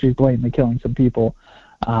 she's blatantly killing some people.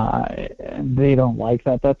 and they don't like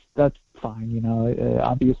that. That's fine.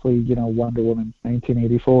 Obviously, Wonder Woman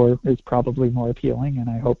 1984 is probably more appealing, and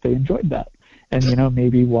I hope they enjoyed that. And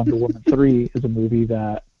maybe Wonder Woman 3 is a movie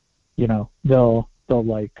that they'll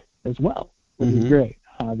like as well, which is great.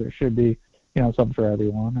 There should be something for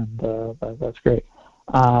everyone, and that's great.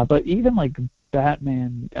 But even like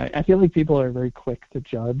Batman, I feel like people are very quick to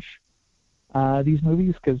judge these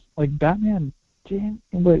movies because like Batman.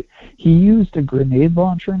 But he used a grenade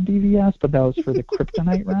launcher in BVS, but that was for the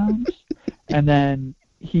kryptonite rounds. And then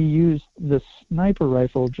he used the sniper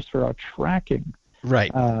rifle just for a tracking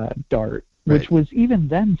dart, which was even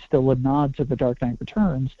then still a nod to the Dark Knight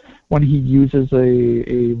Returns when he uses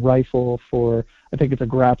a rifle for, I think it's a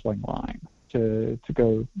grappling line to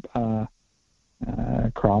go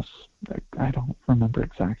across. I don't remember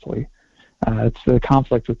exactly. It's the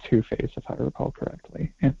conflict with Two-Face, if I recall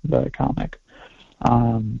correctly, in the comic.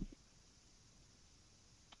 I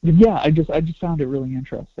just found it really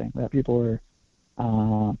interesting that people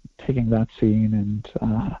are taking that scene and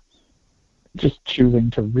just choosing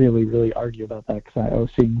to really, really argue about that, because I was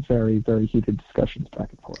seeing very, very heated discussions back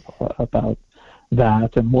and forth about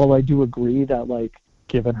that. And while I do agree that, like,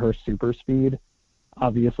 given her super speed,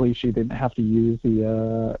 obviously she didn't have to use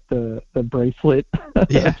the bracelet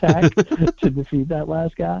attack to defeat that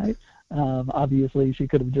last guy. Obviously she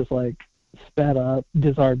could have just, like, sped up,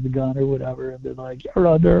 disarmed the gun or whatever, and been like, "You're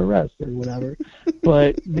under arrest" or whatever.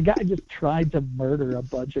 But the guy just tried to murder a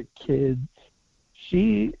bunch of kids.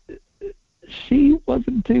 She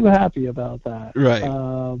wasn't too happy about that. Right.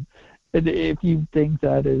 And if you think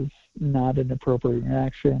that is not an appropriate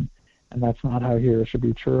reaction, and that's not how heroes should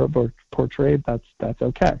be portrayed, that's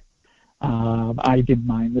okay. I didn't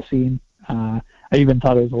mind the scene. I even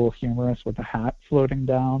thought it was a little humorous with the hat floating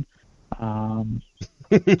down.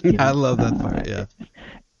 I love that part, yeah.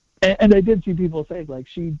 And I did see people saying, like,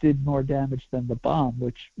 she did more damage than the bomb,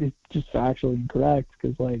 which is just factually incorrect,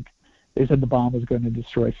 because, like, they said the bomb was going to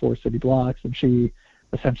destroy 4 city blocks, and she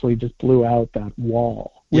essentially just blew out that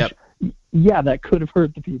wall. Which, yeah, that could have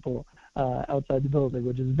hurt the people outside the building,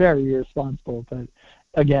 which is very irresponsible. But,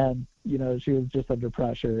 again, she was just under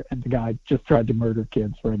pressure, and the guy just tried to murder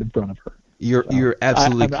kids right in front of her. You're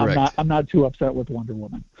absolutely correct. I'm not too upset with Wonder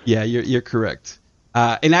Woman. Yeah, you're correct.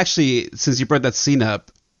 And actually, since you brought that scene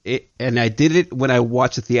up, and I did it when I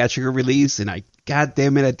watched the theatrical release, and I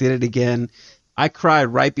did it again. I cried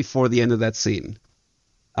right before the end of that scene.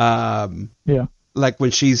 Like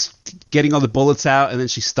when she's getting all the bullets out, and then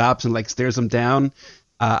she stops and like stares them down.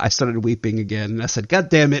 I started weeping again, and I said, "God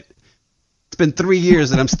damn it! It's been 3 years,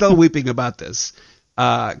 and I'm still weeping about this."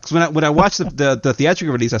 Because when I watched the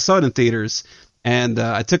theatrical release, I saw it in theaters. And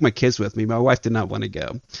I took my kids with me. My wife did not want to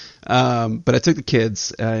go, but I took the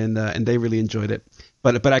kids, and they really enjoyed it.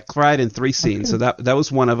 But I cried in 3 scenes, so that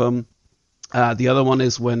was one of them. The other one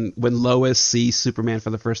is when Lois sees Superman for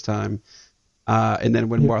the first time, and then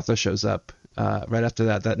when Martha shows up right after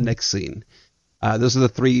that next scene. Those are the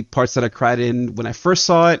 3 parts that I cried in when I first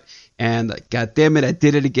saw it, and God damn it, I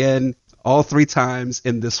did it again all 3 times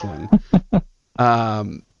in this one.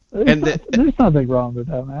 There's nothing wrong with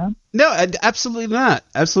that, man. No, absolutely not.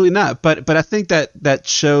 Absolutely not. But I think that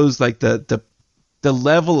shows like the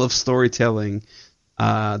level of storytelling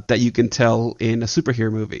that you can tell in a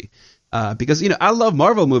superhero movie. Because I love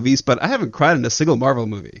Marvel movies, but I haven't cried in a single Marvel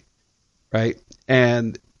movie, right?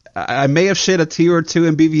 And I may have shed a tear or 2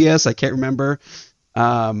 in BVS. I can't remember.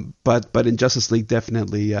 But in Justice League,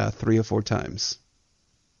 definitely 3 or 4 times.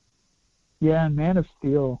 Yeah, and Man of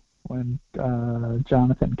Steel, when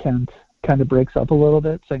Jonathan Kent kind of breaks up a little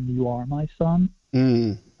bit, saying "You are my son."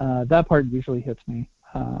 That part usually hits me.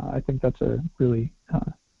 I think that's a really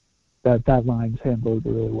that line's handled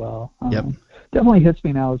really well. Definitely hits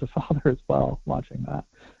me now as a father as well, watching that.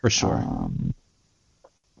 For sure.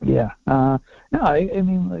 No, I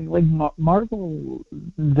mean, like Marvel,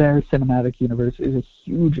 their cinematic universe is a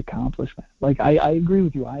huge accomplishment. Like, I agree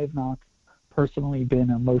with you. I have not personally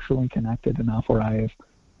been emotionally connected enough where I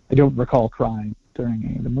don't recall crying during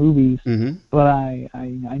any of the movies, but I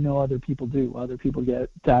know other people do. Other people get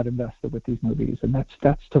that invested with these movies, and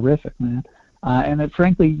that's terrific, man. And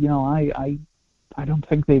frankly, I don't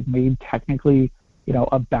think they've made technically,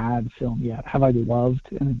 a bad film yet. Have I loved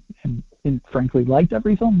and frankly liked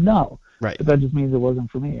every film? No. Right. But that just means it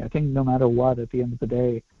wasn't for me. I think no matter what, at the end of the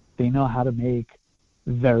day, they know how to make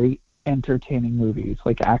very entertaining movies,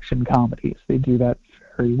 like action comedies. They do that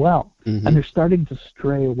very well. And they're starting to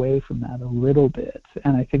stray away from that a little bit.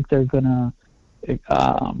 And I think they're gonna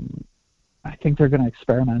experiment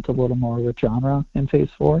a little more with genre in Phase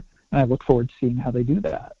 4. And I look forward to seeing how they do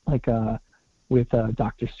that. Like with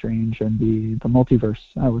Doctor Strange and the multiverse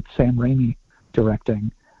with Sam Raimi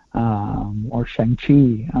directing, or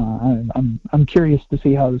Shang-Chi. I'm curious to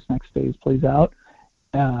see how this next phase plays out.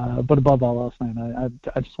 But above all else, man,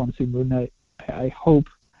 I just want to see Moon Knight. I hope.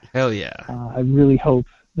 Hell yeah. I really hope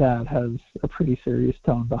that has a pretty serious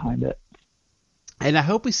tone behind it. And I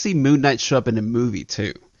hope we see Moon Knight show up in a movie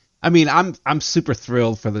too. I mean, I'm super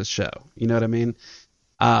thrilled for this show. You know what I mean?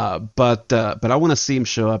 But I want to see him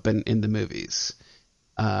show up in the movies.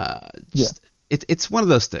 It's one of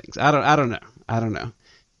those things. I don't know.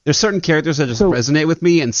 There's certain characters that just resonate with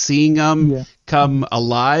me, and seeing them come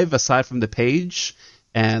alive aside from the page,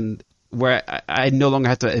 and where I no longer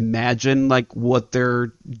have to imagine like what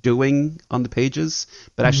they're doing on the pages,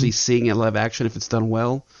 but actually seeing it live action if it's done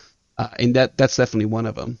well. And that's definitely one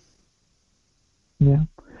of them. Yeah.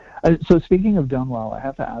 So speaking of done well, I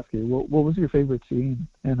have to ask you, what was your favorite scene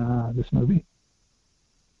in this movie?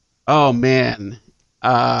 Oh man,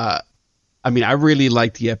 I mean, I really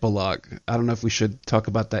liked the epilogue. I don't know if we should talk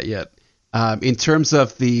about that yet. In terms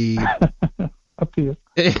of the, up to you.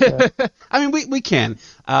 Yeah. I mean, we can.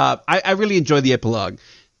 I really enjoyed the epilogue,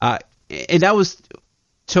 and I was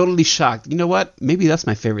totally shocked. You know what? Maybe that's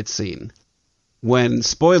my favorite scene. When,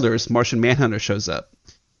 spoilers, Martian Manhunter shows up.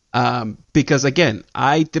 Because, again,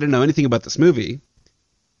 I didn't know anything about this movie,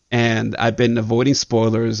 and I've been avoiding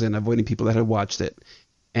spoilers and avoiding people that had watched it.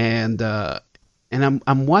 And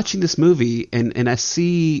I'm watching this movie, and I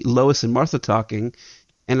see Lois and Martha talking,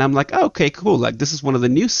 and I'm like, oh, okay, cool. Like, this is one of the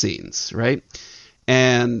new scenes, right?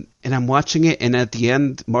 And I'm watching it, and at the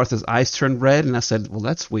end, Martha's eyes turn red, and I said, well,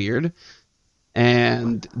 that's weird.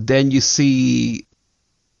 And then you see,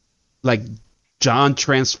 like, John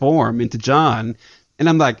transform into John, and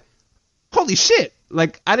I'm like, holy shit!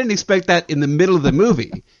 Like, I didn't expect that in the middle of the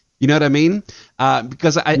movie. You know what I mean?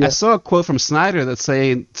 Because I saw a quote from Snyder that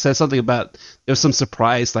says something about there was some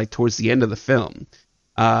surprise like towards the end of the film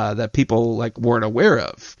that people like weren't aware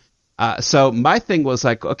of. So my thing was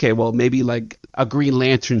like, okay, well maybe like a Green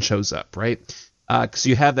Lantern shows up, right? Because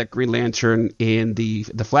you have that Green Lantern in the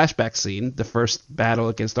flashback scene, the first battle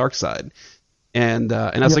against Darkseid. And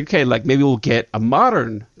I was like, okay, like maybe we'll get a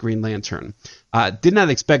modern Green Lantern. Did not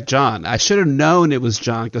expect John. I should have known it was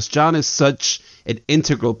John because John is such an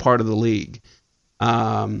integral part of the League.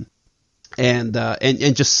 And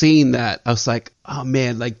just seeing that, I was like, oh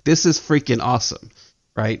man, like this is freaking awesome,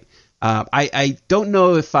 right? I don't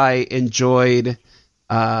know if I enjoyed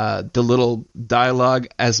the little dialogue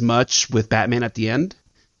as much with Batman at the end.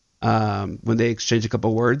 When they exchange a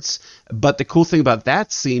couple words. But the cool thing about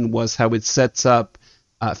that scene was how it sets up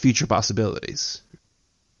future possibilities.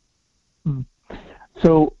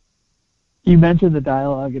 So you mentioned the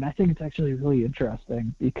dialogue, and I think it's actually really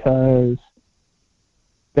interesting because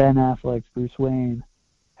Ben Affleck's Bruce Wayne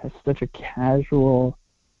has such a casual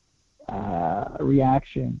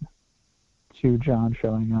reaction to John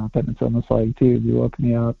showing up, and it's almost like, dude, you woke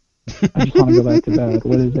me up. I just want to go back to bed.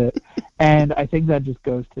 What is it? And I think that just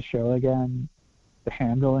goes to show, again, the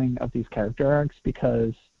handling of these character arcs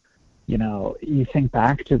because, you know, you think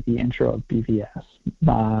back to the intro of BVS.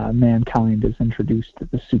 Mankind is introduced to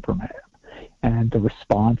the Superman and the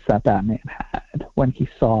response that Batman had when he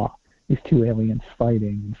saw these two aliens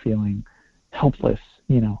fighting and feeling helpless,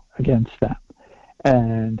 you know, against them.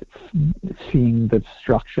 And seeing the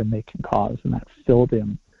destruction they can cause, and that filled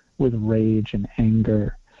him with rage and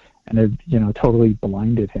anger. And it, you know, totally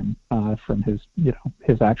blinded him from his, you know,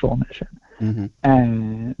 his actual mission. Mm-hmm.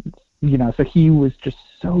 And, you know, so he was just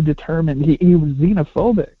so determined. He was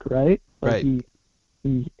xenophobic, right? Like right.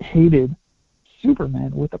 He hated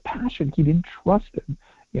Superman with a passion. He didn't trust him.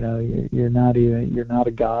 You know, you're not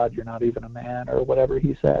a god. You're not even a man, or whatever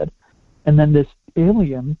he said. And then this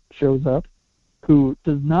alien shows up, who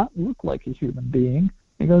does not look like a human being.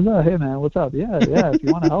 He goes, oh, hey, man, what's up? Yeah, if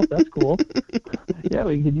you want to help, that's cool. Yeah,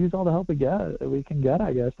 we can use all the help we can get,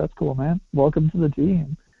 I guess. That's cool, man. Welcome to the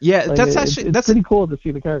team. Yeah, like, that's pretty cool to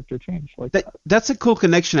see the character change like that. That's a cool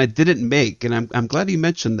connection I didn't make, and I'm glad you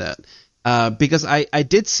mentioned that. Because I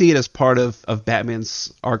did see it as part of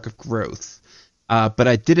Batman's arc of growth. But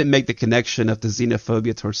I didn't make the connection of the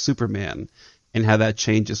xenophobia towards Superman and how that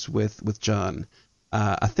changes with John.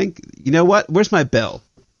 I think, you know what? Where's my bell?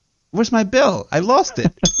 Where's my bill? I lost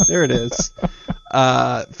it. There it is.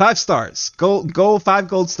 5 stars. Gold, 5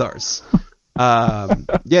 gold stars. Yeah,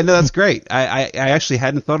 no, that's great. I actually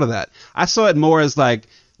hadn't thought of that. I saw it more as like,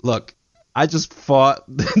 look, I just fought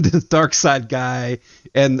the Darkseid guy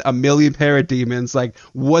and a million parademons. Like,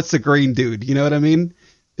 what's a green dude? You know what I mean?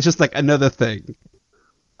 It's just like another thing.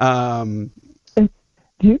 And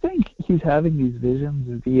do you think he's having these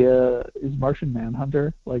visions via his Martian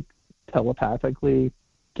Manhunter, like, telepathically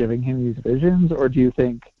giving him these visions, or do you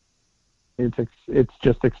think it's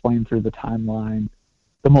just explained through the timeline,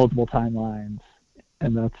 the multiple timelines,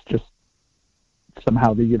 and that's just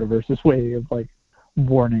somehow the universe's way of like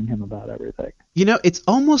warning him about everything? You know, it's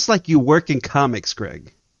almost like you work in comics,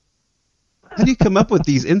 Greg. How do you come up with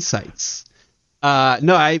these insights?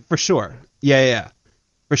 No, for sure. Yeah,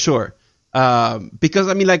 for sure. Because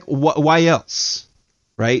I mean, like, why else,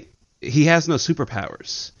 right? He has no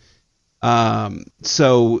superpowers.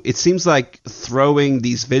 So it seems like throwing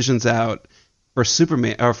these visions out for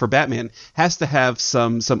Superman or for Batman has to have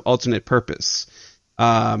some alternate purpose.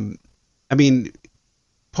 I mean,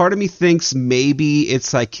 part of me thinks maybe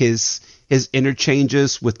it's like his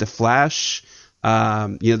interchanges with the Flash.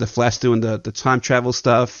 The Flash doing the time travel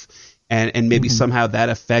stuff, and maybe somehow that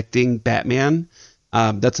affecting Batman.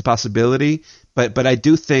 That's a possibility, but I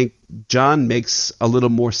do think John makes a little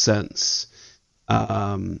more sense.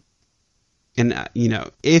 And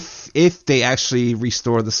if they actually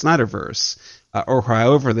restore the Snyderverse, or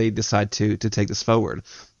however they decide to take this forward,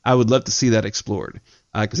 I would love to see that explored,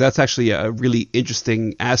 because that's actually a really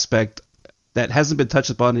interesting aspect that hasn't been touched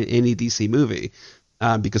upon in any DC movie.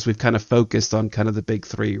 Because we've kind of focused on kind of the big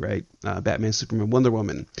three, right? Batman, Superman, Wonder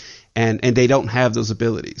Woman, and they don't have those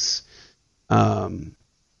abilities. John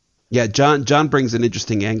brings an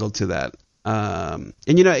interesting angle to that. And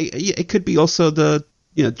it could be also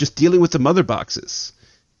just dealing with the mother boxes.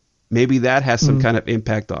 Maybe that has some kind of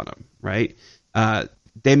impact on him, right?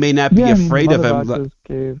 They may not be afraid of him. Mother boxes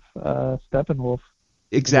gave Steppenwolf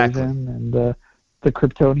exactly, vision, and the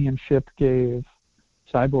Kryptonian ship gave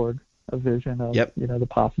Cyborg a vision of the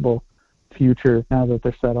possible future now that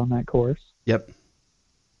they're set on that course. Yep.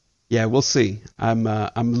 Yeah, we'll see.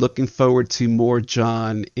 I'm looking forward to more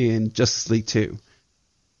John in Justice League 2.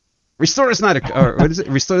 Restore the Snyder, or what is it?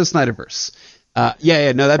 Restore the Snyderverse.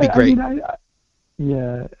 No, that'd be great.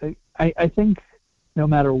 I think no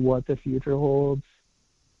matter what the future holds,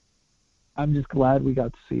 I'm just glad we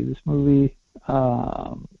got to see this movie,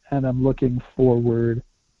 and I'm looking forward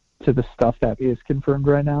to the stuff that is confirmed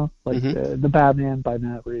right now, like the Batman by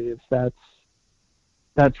Matt Reeves. That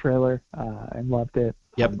trailer, I loved it.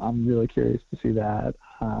 Yep. I'm really curious to see that.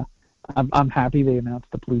 I'm happy they announced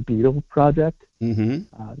the Blue Beetle project.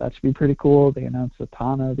 That should be pretty cool. They announced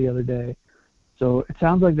Zatanna the other day, so it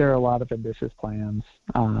sounds like there are a lot of ambitious plans,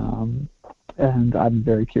 and I'm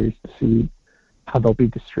very curious to see how they'll be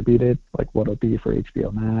distributed, like what it'll be for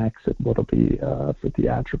HBO Max and what it'll be for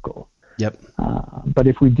theatrical. Yep. But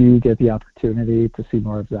if we do get the opportunity to see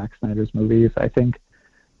more of Zack Snyder's movies, I think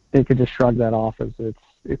they could just shrug that off as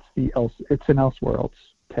it's an Elseworlds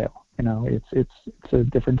tale. It's a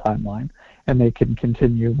different timeline, and they can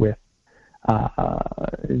continue with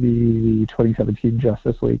the 2017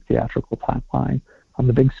 Justice League theatrical timeline on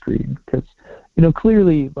the big screen, because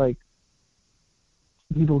clearly, like,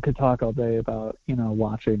 people could talk all day about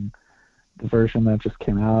watching the version that just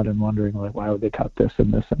came out and wondering, like, why would they cut this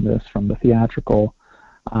and this and this from the theatrical?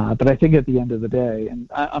 But I think at the end of the day, and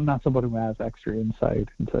I'm not someone who has extra insight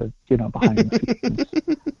into behind the scenes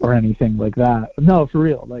or anything like that. No, for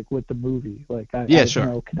real, like with the movie, like I have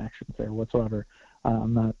no connections there whatsoever.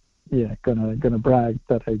 I'm not gonna brag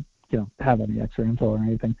that I have any extra info or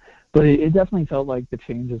anything, but it definitely felt like the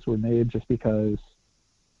changes were made just because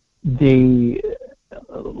the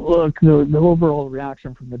overall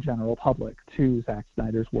reaction from the general public to Zack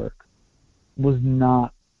Snyder's work was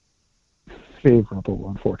not favorable,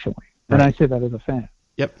 unfortunately. Right. And I say that as a fan.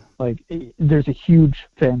 Yep. Like, there's a huge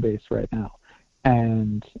fan base right now,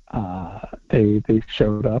 and they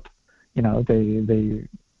showed up. They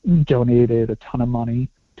donated a ton of money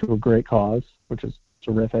to a great cause, which is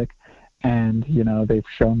terrific. And, they've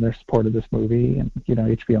shown their support of this movie, and,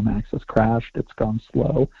 HBO Max has crashed. It's gone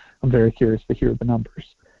slow. I'm very curious to hear the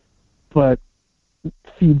numbers. But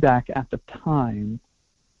feedback at the time,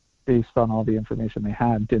 based on all the information they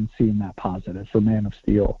had, didn't seem that positive for Man of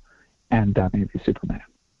Steel and Batman v Superman.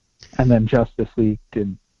 And then Justice League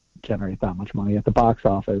didn't generate that much money at the box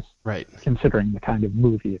office, right? Considering the kind of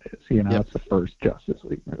movie it is. It's the first Justice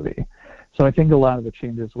League movie. So I think a lot of the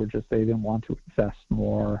changes were just they didn't want to invest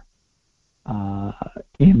more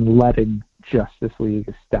in letting Justice League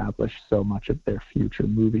establish so much of their future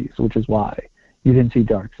movies, which is why you didn't see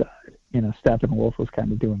Darkseid. Steppenwolf was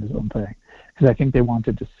kind of doing his own thing, because I think they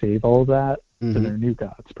wanted to save all of that for their New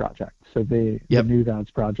Gods project. So the New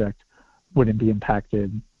Gods project wouldn't be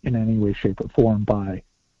impacted in any way, shape, or form by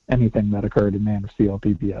anything that occurred in Man of Steel,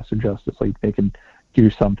 BBS, or Justice League. They can do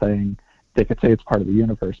something. They could say it's part of the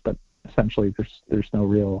universe, but essentially there's no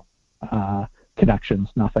real connections,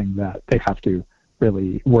 nothing that they have to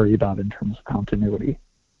really worry about in terms of continuity.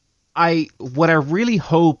 what I really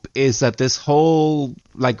hope is that this whole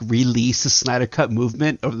like release the Snyder Cut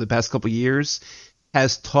movement over the past couple of years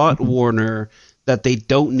has taught Warner that they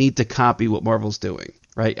don't need to copy what Marvel's doing,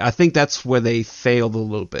 right? I think that's where they failed a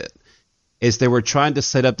little bit, is they were trying to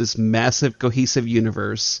set up this massive cohesive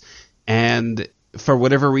universe, and for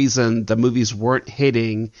whatever reason the movies weren't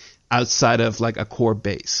hitting outside of like a core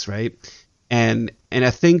base, right? And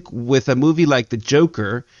I think with a movie like The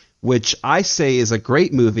Joker, which I say is a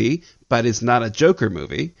great movie, but is not a Joker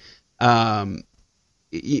movie,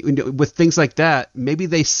 with things like that, maybe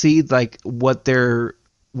they see like what their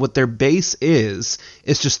base is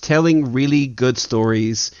just telling really good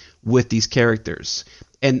stories with these characters.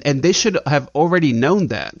 And they should have already known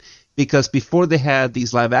that, because before they had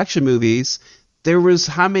these live action movies, there was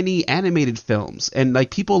how many animated films, and like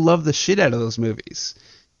people love the shit out of those movies,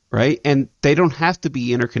 right? And they don't have to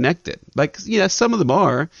be interconnected. Like, some of them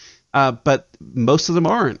are, but most of them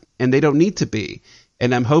aren't, and they don't need to be.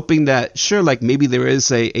 And I'm hoping that, sure, like maybe there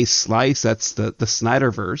is a slice that's the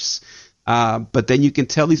Snyderverse, but then you can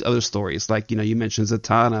tell these other stories, like, you mentioned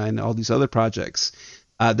Zatanna and all these other projects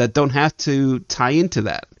that don't have to tie into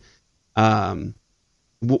that.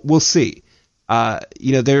 We'll see.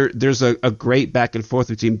 There's a great back and forth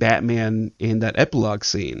between Batman in that epilogue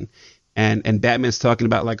scene, and Batman's talking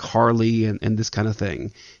about like Harley and this kind of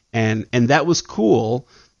thing, and that was cool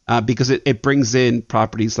because it brings in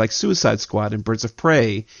properties like Suicide Squad and Birds of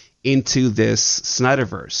Prey into this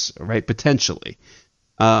Snyderverse, right? Potentially,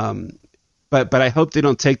 but I hope they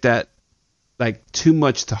don't take that like too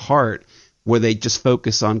much to heart, where they just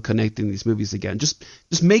focus on connecting these movies again. Just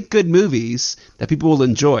make good movies that people will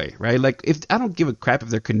enjoy, right? Like, if I don't give a crap if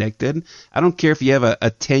they're connected. I don't care if you have a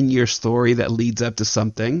 10-year story that leads up to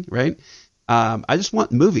something, right? I just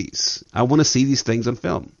want movies. I want to see these things on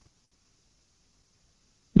film.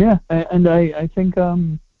 Yeah, and I think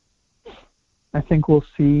we'll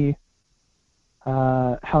see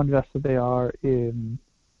how invested they are in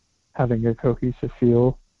having a cohesive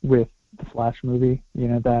feel with the Flash movie.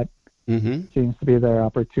 That seems to be their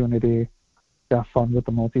opportunity to have fun with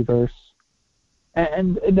the multiverse.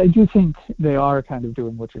 And I do think they are kind of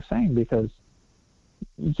doing what you're saying, because,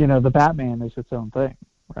 the Batman is its own thing,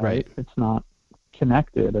 right? It's not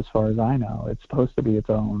connected as far as I know. It's supposed to be its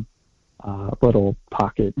own little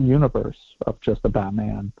pocket universe of just a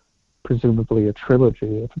Batman, presumably a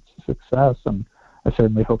trilogy if it's a success. And I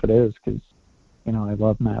certainly hope it is, because, I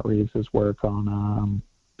love Matt Reeves' work on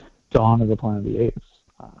Dawn of the Planet of the Apes.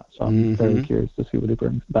 So I'm very curious to see what he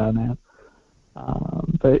brings to Batman.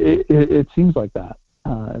 But it seems like that.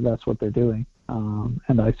 That's what they're doing.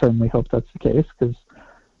 And I certainly hope that's the case, because,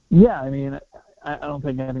 I don't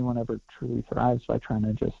think anyone ever truly thrives by trying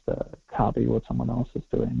to just copy what someone else is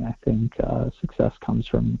doing. I think success comes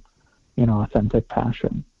from, authentic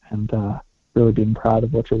passion and really being proud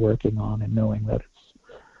of what you're working on and knowing that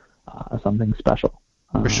it's something special.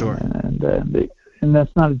 For sure. And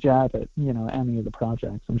that's not a jab at, any of the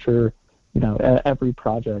projects. I'm sure, every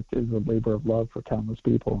project is a labor of love for countless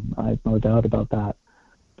people, and I have no doubt about that.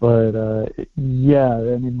 But,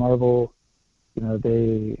 Marvel,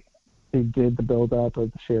 they did the build-up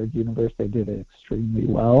of the shared universe. They did it extremely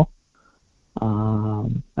well.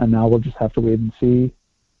 And now we'll just have to wait and see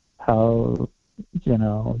how,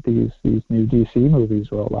 these new DC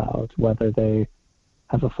movies roll out, whether they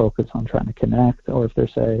have a focus on trying to connect, or if they're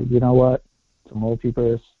saying, you know what, it's a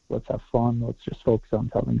multiverse, let's have fun, let's just focus on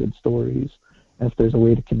telling good stories. And if there's a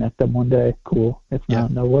way to connect them one day, cool. If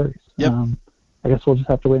not, no worries. Yep. I guess we'll just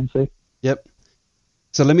have to wait and see. Yep.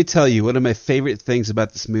 So let me tell you, one of my favorite things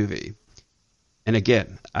about this movie, and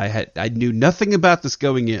again, I knew nothing about this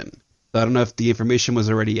going in, so I don't know if the information was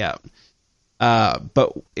already out,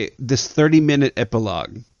 but this 30-minute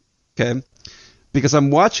epilogue, okay? Because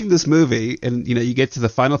I'm watching this movie, and you get to the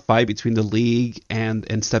final fight between the League and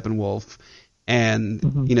Steppenwolf, and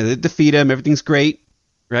they defeat him, everything's great,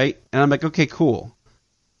 right? And I'm like, okay, cool.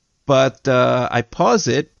 But I pause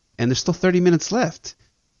it, and there's still 30 minutes left,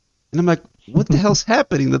 and I'm like, what the hell's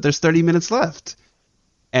happening that there's 30 minutes left?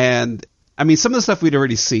 And some of the stuff we'd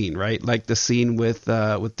already seen, right? Like the scene with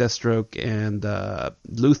Deathstroke and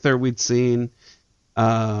Luthor we'd seen.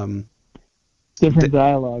 Different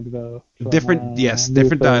dialogue, though. Different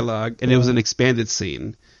dialogue, and it was an expanded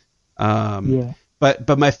scene.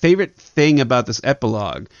 But my favorite thing about this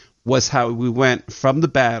epilogue was how we went from the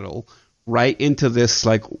battle right into this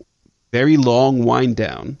like very long wind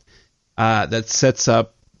down that sets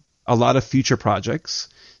up a lot of future projects.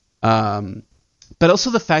 But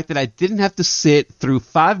also the fact that I didn't have to sit through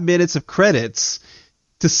 5 minutes of credits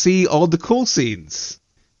to see all the cool scenes.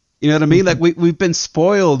 You know what I mean? Like we've been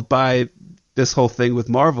spoiled by this whole thing with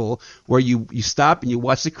Marvel where you stop and you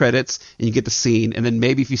watch the credits and you get the scene, and then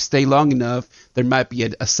maybe if you stay long enough, there might be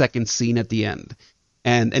a second scene at the end.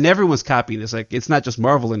 And everyone's copying this. Like, it's not just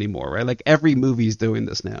Marvel anymore, right? Like, every movie is doing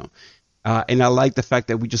this now. And I like the fact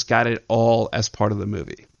that we just got it all as part of the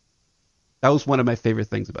movie. That was one of my favorite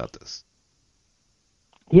things about this.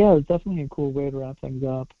 Yeah, it's definitely a cool way to wrap things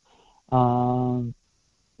up.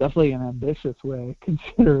 Definitely an ambitious way,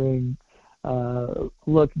 considering,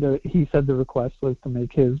 he said the request was to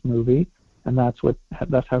make his movie, and that's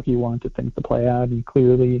how he wanted things to play out. He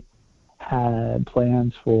clearly had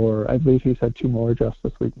plans for, I believe he said 2 more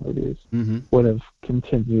Justice League movies would have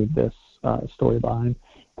continued this storyline.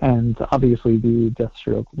 And obviously the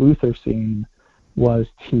Deathstroke Luthor scene was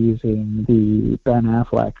teasing the Ben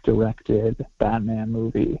Affleck directed Batman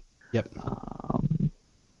movie. Yep.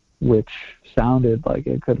 Which sounded like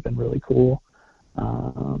it could have been really cool.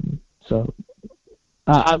 So,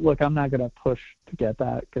 look, I'm not going to push to get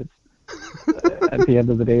that because at the end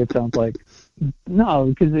of the day, it sounds like Ben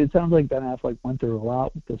Affleck went through a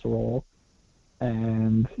lot with this role.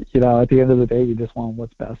 And, at the end of the day, you just want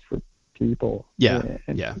what's best for people. Yeah,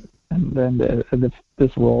 And then if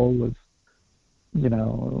this role was,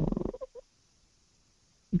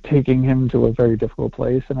 taking him to a very difficult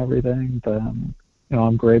place and everything, then,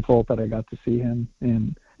 I'm grateful that I got to see him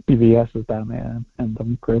in BVS as Batman, and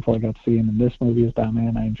I'm grateful I got to see him in this movie as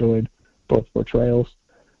Batman. I enjoyed both portrayals.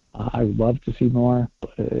 I would love to see more,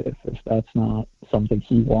 but if that's not something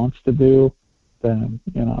he wants to do, then,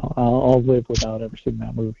 I'll live without ever seeing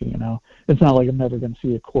that movie, It's not like I'm never going to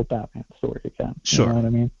see a cool Batman story again. Sure. You know what I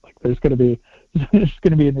mean? Like, there's going to be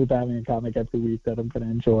a new Batman comic every week that I'm going to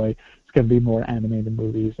enjoy. It's going to be more animated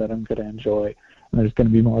movies that I'm going to enjoy. And there's going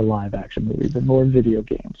to be more live action movies and more video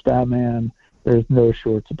games. Batman, there's no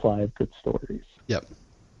short supply of good stories. Yep.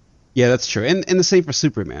 Yeah, that's true. And the same for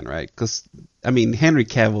Superman, right? Because, Henry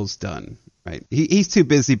Cavill's done, right? He's too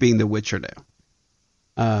busy being the Witcher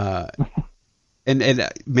now. And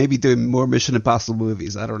maybe doing more Mission Impossible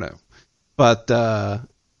movies. I don't know. But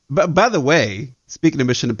by the way, speaking of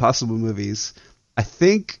Mission Impossible movies, I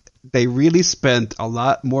think they really spent a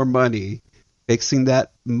lot more money fixing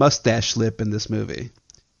that mustache lip in this movie.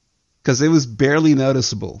 Because it was barely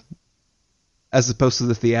noticeable. As opposed to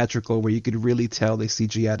the theatrical where you could really tell they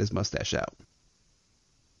CGI'd his mustache out.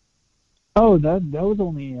 Oh, that was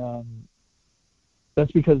only...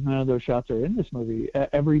 that's because none of those shots are in this movie.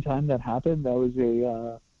 Every time that happened, that was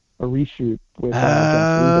a reshoot with.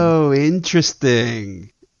 Oh,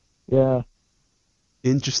 interesting. Yeah.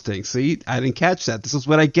 Interesting. See, I didn't catch that. This is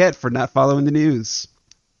what I get for not following the news.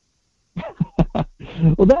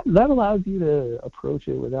 Well, that allows you to approach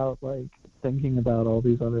it without thinking about all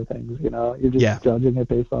these other things. You're just judging it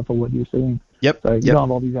based off of what you're seeing. Yep. So you don't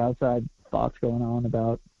have all these outside thoughts going on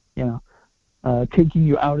about taking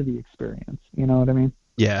you out of the experience. You know what I mean?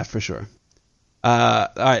 Yeah, for sure. All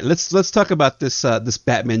right, let's talk about this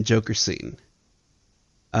Batman Joker scene.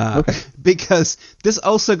 Okay. Because this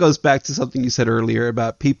also goes back to something you said earlier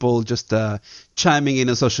about people just chiming in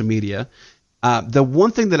on social media. The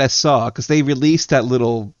one thing that I saw, because they released that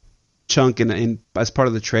little chunk in as part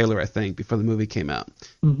of the trailer, I think, before the movie came out,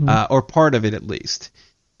 or part of it at least,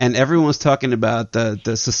 and everyone was talking about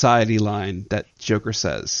the society line that Joker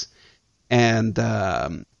says. And,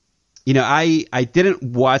 I didn't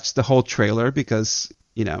watch the whole trailer because,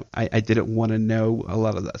 I didn't want to know a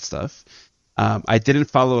lot of that stuff. I didn't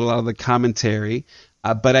follow a lot of the commentary,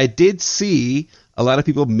 but I did see a lot of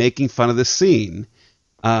people making fun of the scene.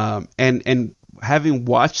 And having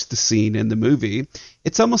watched the scene in the movie,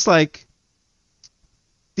 it's almost like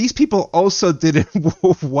these people also didn't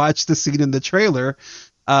watch the scene in the trailer,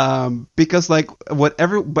 because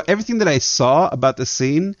everything that I saw about the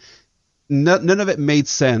scene, none of it made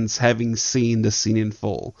sense having seen the scene in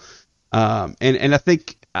full. And I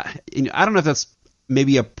think, I don't know if that's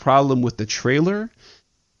maybe a problem with the trailer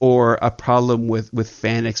or a problem with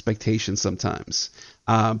fan expectations sometimes.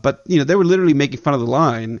 But they were literally making fun of the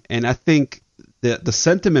line, and I think the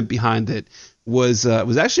sentiment behind it was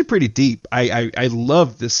actually pretty deep. I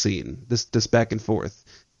love this scene, this back and forth.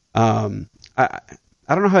 I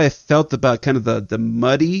don't know how I felt about kind of the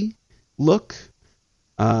muddy look.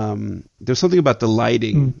 There's something about the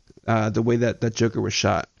lighting, the way that Joker was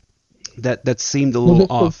shot, that seemed a little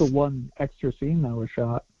off. This was the one extra scene that was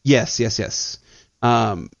shot. Yes.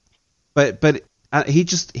 But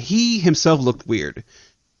he himself looked weird.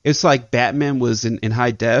 It's like Batman was in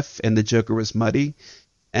high def and the Joker was muddy,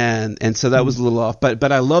 and so that was a little off.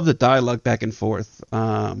 But I love the dialogue back and forth.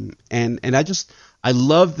 And I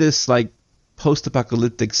love this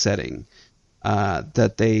post-apocalyptic setting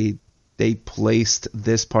that they they placed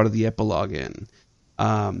this part of the epilogue in.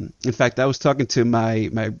 In fact, I was talking to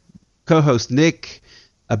my co-host Nick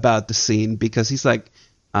about the scene because he's like,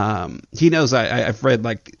 he knows I've read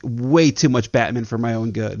like way too much Batman for my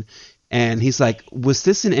own good, and he's like, was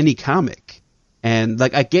this in any comic? And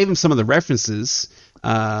like I gave him some of the references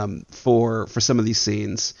for some of these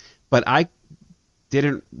scenes, but I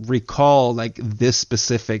didn't recall like this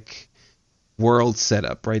specific world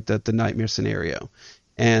setup, right? The nightmare scenario,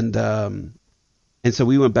 and so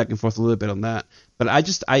we went back and forth a little bit on that. But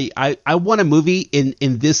I want a movie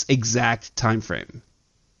in this exact time frame,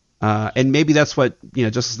 and maybe that's what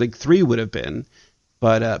Justice League 3 would have been.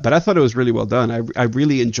 But I thought it was really well done. I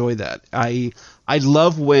really enjoy that. I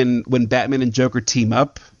love when Batman and Joker team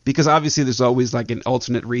up, because obviously there's always like an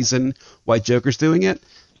alternate reason why Joker's doing it.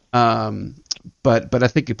 But I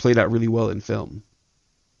think it played out really well in film.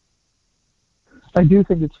 I do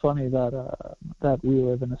think it's funny that We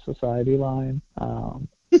Live in a Society line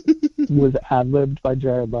was ad-libbed by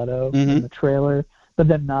Jared Leto in the trailer, but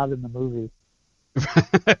then not in the movie.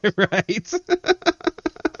 Right.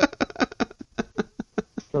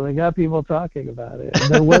 So they got people talking about it. And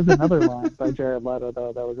there was another line by Jared Leto,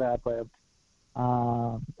 though, that was ad-libbed.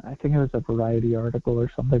 I think it was a Variety article or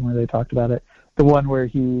something where they talked about it. The one where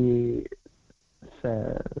he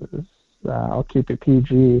says, I'll keep it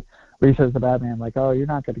PG, where he says to Batman, like, oh, you're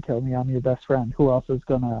not going to kill me, I'm your best friend. Who else is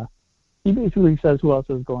going to... He basically says who else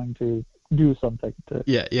is going to do something to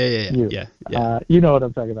you. Yeah. You know what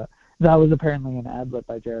I'm talking about. That was apparently an ad-lib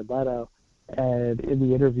by Jared Leto. And in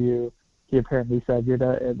the interview, he apparently said,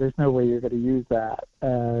 there's no way you're going to use that.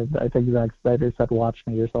 And I think Zack Snyder said, watch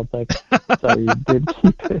me or something. So he did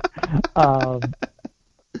keep it.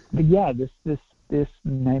 But yeah, this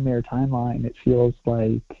Nightmare timeline, it feels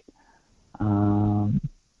like in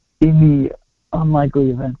the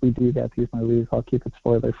unlikely event we do get these movies, I'll keep it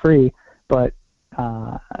spoiler free, but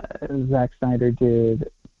Zack Snyder did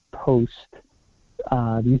post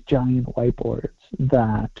these giant whiteboards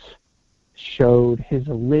that showed his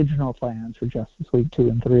original plans for Justice League 2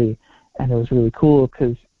 and 3, and it was really cool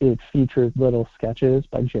because it featured little sketches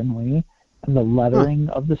by Jim Lee, and the lettering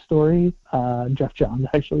of the story, Jeff Johns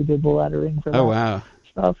actually did the lettering for that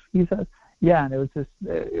stuff, he said. Yeah, and it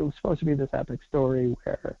was supposed to be this epic story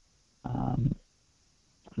where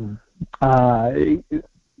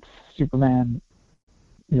Superman,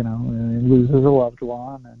 loses a loved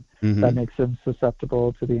one, and that makes him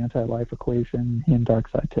susceptible to the anti-life equation. He and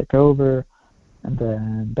Darkseid take over, and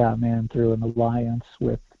then Batman, through an alliance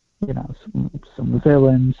with, some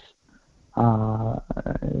villains,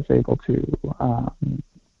 is able to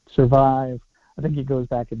survive. I think he goes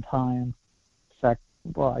back in time.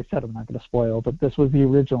 I said I'm not going to spoil, but this was the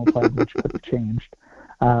original plan, which could have changed.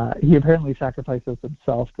 He apparently sacrifices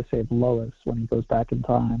himself to save Lois when he goes back in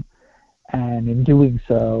time. And in doing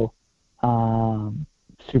so,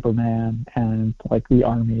 Superman and like the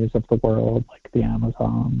armies of the world, like the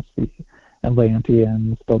Amazons, the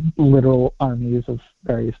Atlanteans, the literal armies of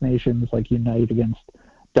various nations, like unite against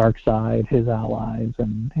Darkseid, his allies,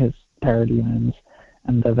 and his parademons,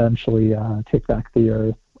 and eventually take back the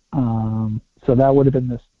Earth. So that would have been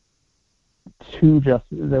there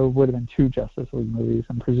would have been two Justice League movies,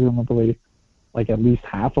 and presumably like at least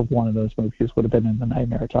half of one of those movies would have been in the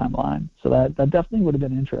Nightmare timeline. So that definitely would have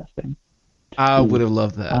been interesting. I would have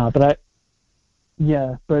loved that. But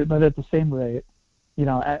at the same rate,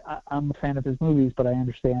 I'm a fan of his movies, but I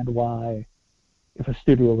understand why, if a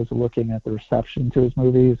studio was looking at the reception to his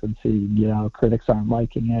movies and see, critics aren't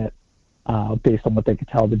liking it, based on what they could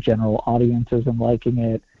tell the general audience isn't liking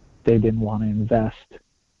it, they didn't want to invest,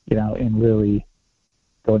 in really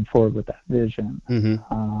going forward with that vision,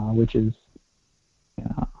 which is,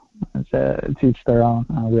 it's each their own.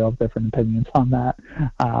 We all have different opinions on that.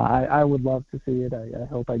 I would love to see it. I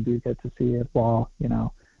hope I do get to see it while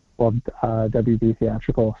WB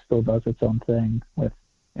Theatrical still does its own thing with,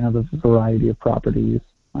 the variety of properties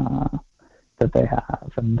that they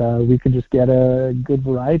have. And we could just get a good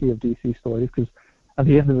variety of DC stories, because at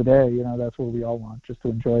the end of the day, that's what we all want, just to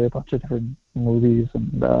enjoy a bunch of different movies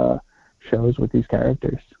and shows with these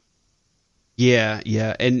characters. Yeah.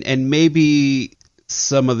 And maybe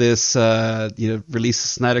some of this, release the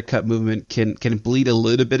Snyder Cut movement can bleed a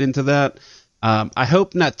little bit into that. I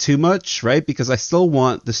hope not too much, right? Because I still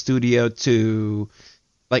want the studio to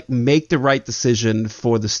like make the right decision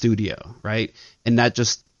for the studio, right? And not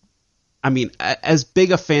just, as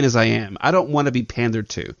big a fan as I am, I don't want to be pandered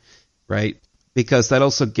to, right? Because that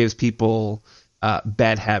also gives people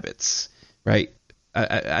bad habits, right?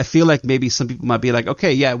 I feel like maybe some people might be like,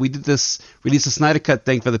 okay, yeah, we did this release a Snyder Cut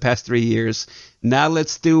thing for the past 3 years. Now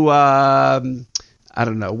let's do I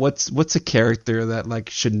don't know, what's a character that like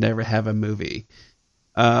should never have a movie?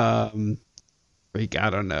 Like, I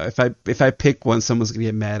don't know. If I pick one, someone's gonna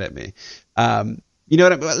get mad at me. You know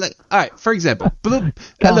what I mean? Like, all right, for example, I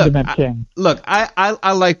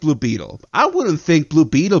like Blue Beetle. I wouldn't think Blue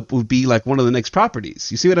Beetle would be like one of the next properties.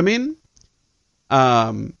 You see what I mean?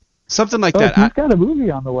 Something like that. He's got a movie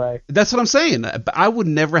on the way. That's what I'm saying. I would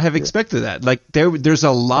never have expected that. Like there's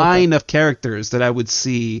a line of characters that I would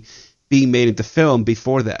see being made into film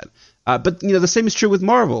before that. But you know, the same is true with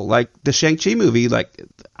Marvel. Like the Shang-Chi movie, like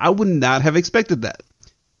I would not have expected that.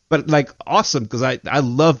 But like awesome, because I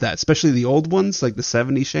love that, especially the old ones, like the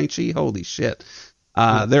 70s Shang-Chi. Holy shit,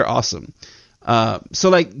 they're awesome. So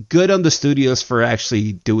like good on the studios for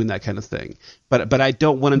actually doing that kind of thing. But I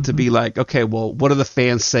don't want them to be like, okay, well, what are the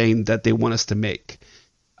fans saying that they want us to make?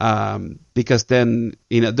 Because then,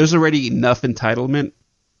 you know, there's already enough entitlement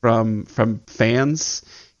from fans,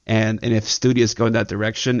 and if studios go in that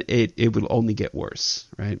direction, it will only get worse,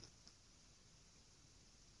 right?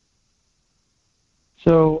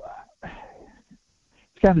 So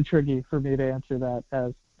it's kind of tricky for me to answer that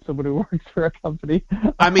as someone who works for a company.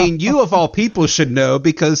 I mean, you of all people should know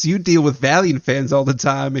because you deal with Valiant fans all the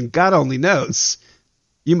time, and God only knows.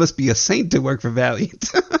 You must be a saint to work for Valiant.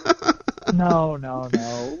 No.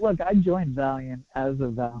 Look, I joined Valiant as a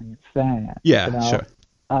Valiant fan. Yeah, you know? Sure.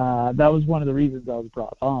 That was one of the reasons I was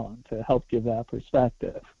brought on, to help give that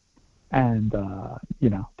perspective and, you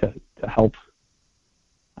know, to help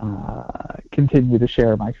continue to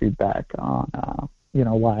share my feedback on, you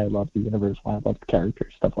know, why I love the universe, why I love the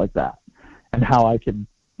characters, stuff like that, and how I can,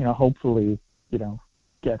 you know, hopefully, you know,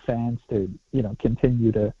 get fans to, you know,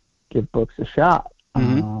 continue to give books a shot.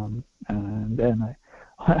 And then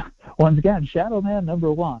once again, Shadow Man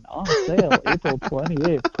 #1 on sale April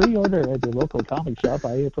 28th. Pre-order at your local comic shop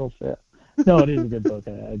by April 5th. No, it is a good book.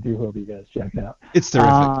 I do hope you guys check it out. It's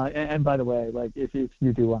terrific. And by the way, like if you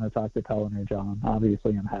do want to talk to Cullen or John,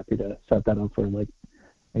 obviously I'm happy to set that up for, like,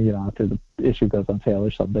 you know, after the issue goes on sale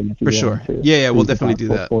or something. If you for sure. Yeah, we'll definitely do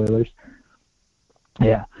that. Spoilers.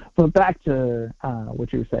 Yeah, but back to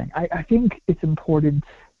what you were saying. I think it's important.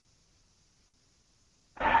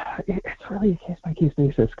 It's really a case-by-case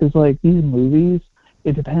basis, because like these movies,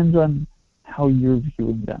 it depends on how you're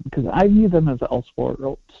viewing them. Because I view them as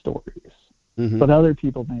Elseworld stories, but other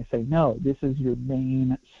people may say, no, this is your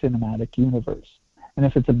main cinematic universe. And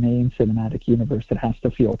if it's a main cinematic universe, it has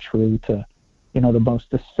to feel true to, you know, the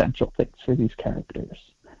most essential things for these characters.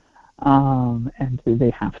 And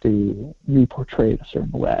they have to be portrayed a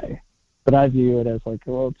certain way. But I view it as like,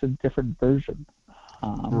 well, it's a different version.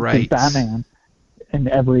 Right. Batman, in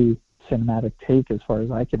every cinematic take, as far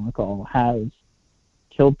as I can recall, has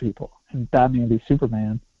killed people. And Batman v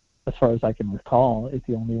Superman, as far as I can recall, is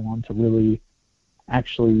the only one to really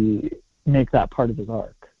actually make that part of his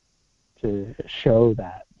arc, to show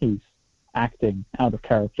that he's acting out of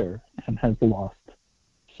character and has lost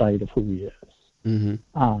sight of who he is.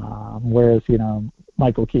 Whereas, you know,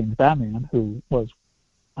 Michael Keaton's Batman, who was,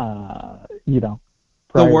 you know,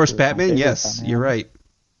 the worst Batman? Yes, Batman. You're right.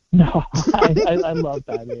 No, I love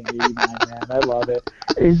Batman 89, man. I love it.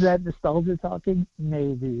 Is that nostalgia talking?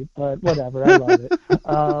 Maybe, but whatever. I love it.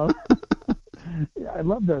 I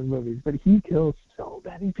love those movies, but he kills so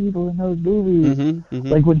many people in those movies.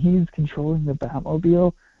 Like when he's controlling the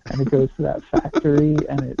Batmobile and it goes to that factory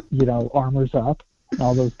and it, you know, armors up and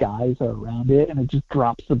all those guys are around it and it just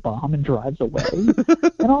drops the bomb and drives away.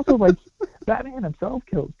 And also, like, Batman himself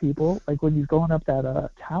kills people. Like when he's going up that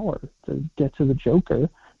tower to get to the Joker,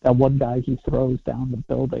 that one guy he throws down the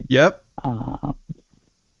building. Yep.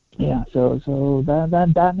 Yeah, so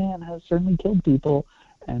that Batman has certainly killed people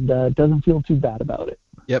and doesn't feel too bad about it.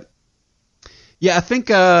 Yep. Yeah, I think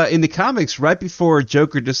in the comics, right before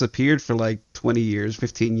Joker disappeared for like 20 years,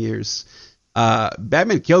 15 years,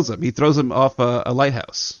 Batman kills him. He throws him off a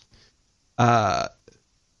lighthouse. And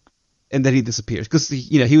then he disappears because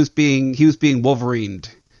you know he was being Wolverined.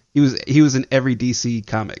 He was in every DC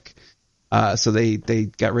comic. So they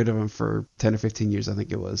got rid of him for 10 or 15 years, I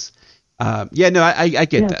think it was. I get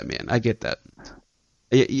that, man. I get that.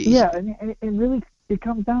 Yeah, and it really, it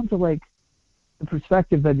comes down to, like, the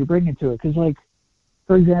perspective that you bring into it. Because, like,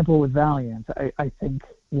 for example, with Valiant, I think,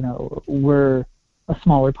 you know, we're a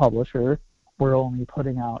smaller publisher. We're only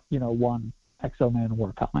putting out, you know, one X-O-Man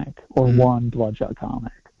War comic or one Bloodshot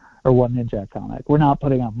comic or one Ninja comic. We're not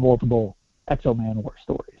putting out multiple X-O-Man War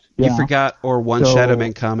stories. You forgot, or one Shadow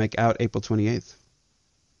Man comic out April 28th.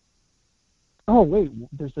 Oh, wait,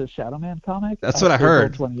 there's a Shadow Man comic? That's what I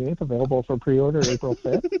heard. April 28th, available for pre-order April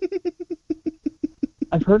 5th?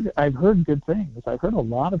 I've heard good things. I've heard a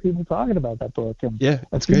lot of people talking about that book, and Yeah,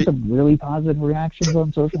 I've it's seen great. some really positive reactions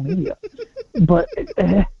on social media. But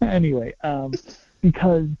anyway,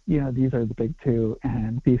 because these are the big two,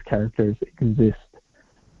 and these characters exist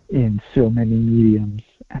in so many mediums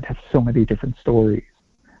and have so many different stories.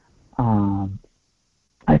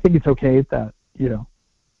 I think it's okay that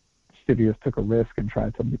studios took a risk and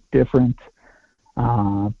tried something different,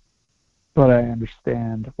 but I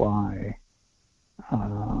understand why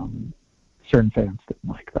certain fans didn't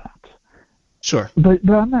like that. Sure. But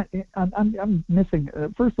I'm missing.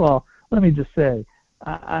 First of all, let me just say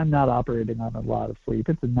I'm not operating on a lot of sleep.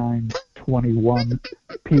 It's 9:21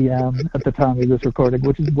 p.m. at the time of this recording,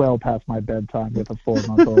 which is well past my bedtime with a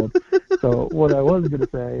 4-month-old. So what I was going to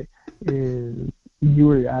say is you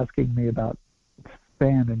were asking me about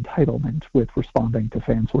fan entitlement with responding to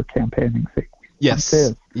fans who were campaigning saying Yes.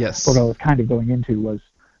 this. Yes. What I was kind of going into was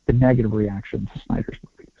the negative reaction to Snyder's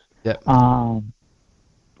movies. Yeah.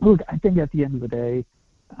 Look, I think at the end of the day,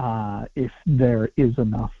 if there is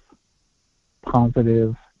enough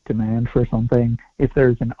positive demand for something, if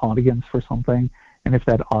there's an audience for something, and if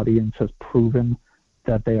that audience has proven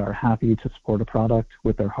that they are happy to support a product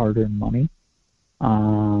with their hard-earned money,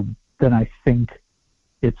 then I think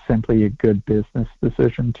it's simply a good business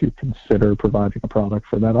decision to consider providing a product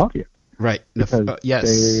for that audience. Right. Because yes.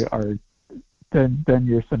 they are, then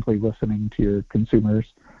you're simply listening to your consumers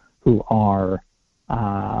who are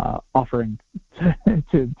offering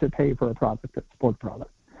to pay for a product and support a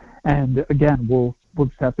product. And again, we'll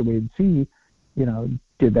just have to wait and see,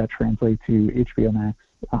 did that translate to HBO Max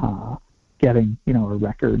getting, a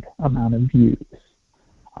record amount of views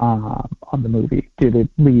on the movie? Did it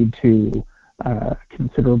lead to a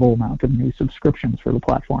considerable amount of new subscriptions for the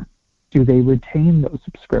platform? Do they retain those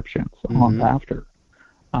subscriptions a month after?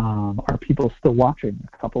 Are people still watching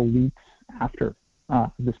a couple weeks after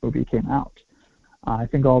this movie came out? I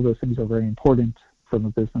think all those things are very important from a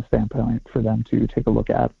business standpoint for them to take a look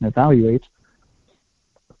at and evaluate.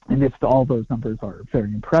 And if all those numbers are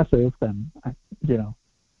very impressive, then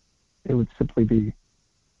it would simply be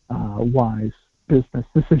a wise business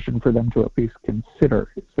decision for them to at least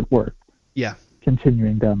consider, is it worth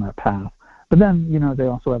continuing down that path. But then, they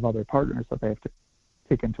also have other partners that they have to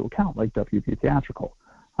take into account, like WB Theatrical.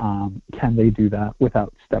 Can they do that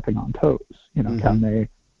without stepping on toes? Can they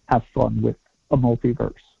have fun with a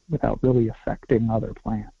multiverse without really affecting other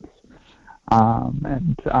plans?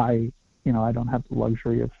 And I don't have the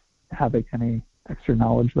luxury of having any extra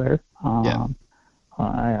knowledge there.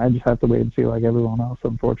 I just have to wait and see like everyone else,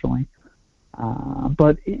 unfortunately.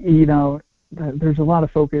 But, there's a lot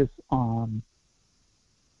of focus on,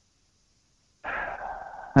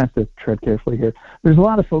 I have to tread carefully here. There's a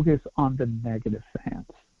lot of focus on the negative fans.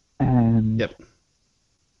 And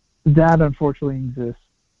that unfortunately exists,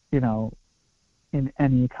 in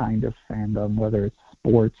any kind of fandom, whether it's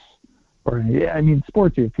sports or,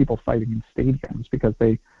 sports, you have people fighting in stadiums because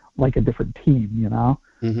they like a different team,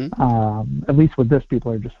 At least with this,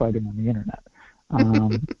 people are just fighting on the internet.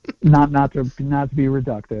 Not to be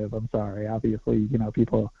reductive, I'm sorry. Obviously,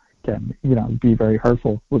 people can, be very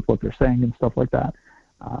hurtful with what they're saying and stuff like that.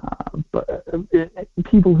 But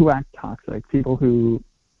people who act toxic, people who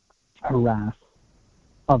harass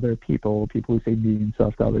other people who say mean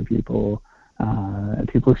stuff to other people,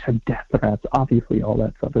 people who send death threats, obviously all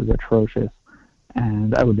that stuff is atrocious,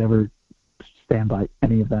 and I would never stand by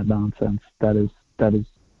any of that nonsense. That is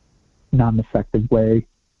not an effective way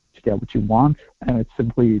to get what you want, and it's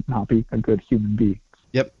simply not being a good human being.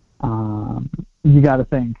 Yep. You got to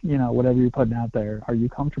think, whatever you're putting out there, are you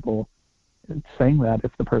comfortable saying that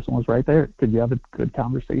if the person was right there? Could you have a good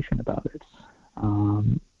conversation about it?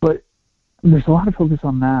 But there's a lot of focus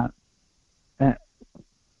on that.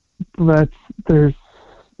 But there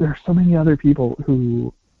are so many other people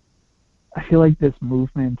who I feel like this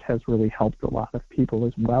movement has really helped a lot of people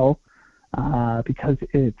as well, because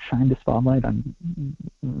it shined a spotlight on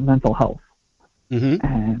mental health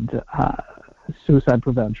and suicide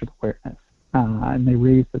prevention awareness. And they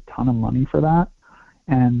raised a ton of money for that.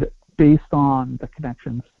 And based on the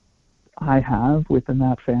connections I have within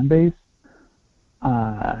that fan base,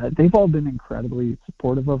 they've all been incredibly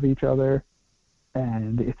supportive of each other,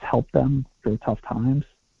 and it's helped them through tough times.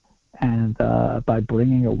 And by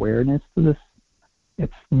bringing awareness to this,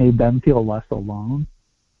 it's made them feel less alone.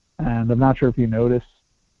 And I'm not sure if you notice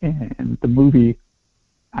in the movie,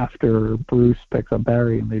 after Bruce picks up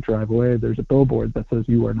Barry and they drive away, there's a billboard that says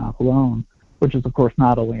 "You are not alone," which is, of course,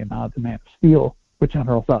 not only a nod to Man of Steel, with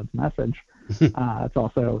General Zod's message, it's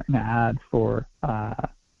also an ad for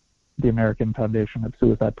the American Foundation of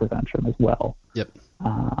Suicide Prevention as well. Yep.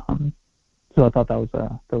 So I thought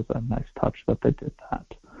that was a nice touch that they did that.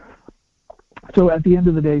 So at the end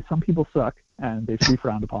of the day, some people suck and they should be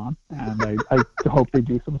frowned upon, and I hope they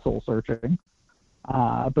do some soul searching.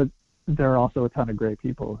 But there are also a ton of great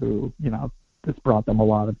people who, this brought them a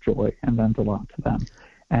lot of joy and meant a lot to them,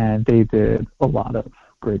 and they did a lot of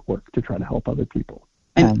great work to try to help other people,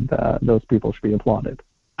 and those people should be applauded.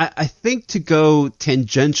 I think to go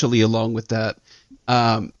tangentially along with that,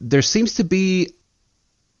 there seems to be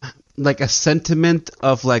like a sentiment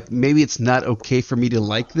of like maybe it's not okay for me to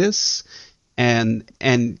like this, and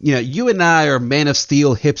you and I are Man of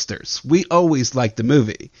Steel hipsters. We always liked the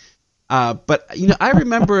movie, but I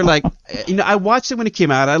remember I watched it when it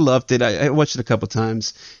came out. I loved it. I watched it a couple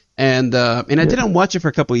times, and I didn't watch it for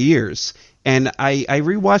a couple of years, and I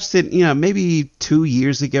rewatched it maybe 2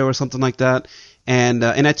 years ago or something like that, and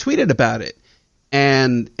I tweeted about it,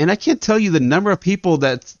 and I can't tell you the number of people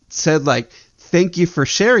that said like, thank you for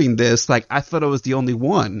sharing this. Like, I thought I was the only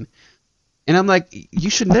one. And I'm like, you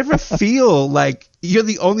should never feel like you're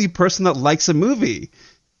the only person that likes a movie.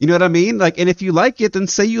 You know what I mean? Like, and if you like it, then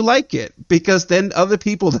say you like it, because then other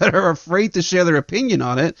people that are afraid to share their opinion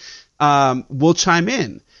on it will chime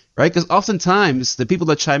in, right? Because oftentimes the people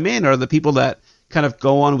that chime in are the people that kind of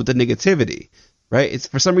go on with the negativity, right? It's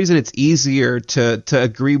for some reason it's easier to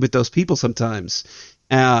agree with those people sometimes.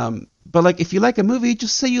 But like, if you like a movie,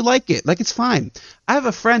 just say you like it. Like, it's fine. I have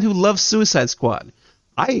a friend who loves Suicide Squad.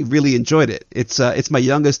 I really enjoyed it. It's my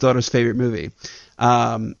youngest daughter's favorite movie. Did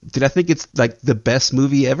I think it's like the best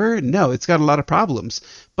movie ever? No, it's got a lot of problems.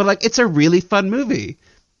 But like, it's a really fun movie.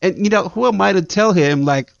 And who am I to tell him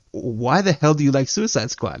like, why the hell do you like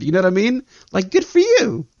Suicide Squad? You know what I mean? Like, good for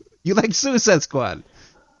you. You like Suicide Squad.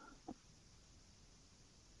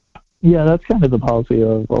 Yeah, that's kind of the policy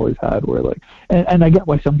I've always had, where like, and I get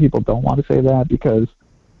why some people don't want to say that, because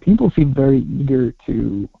people seem very eager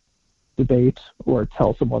to debate or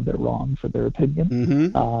tell someone they're wrong for their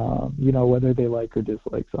opinion, whether they like or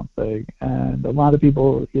dislike something. And a lot of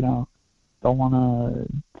people, don't want to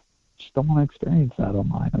experience that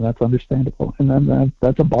online, and that's understandable. And then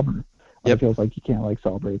that's a bummer. Yep. It feels like you can't like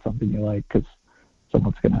celebrate something you like because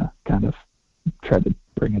someone's gonna kind of try to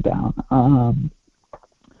bring it down.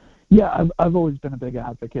 Yeah, I've always been a big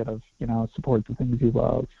advocate of, support the things you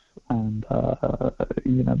love, and,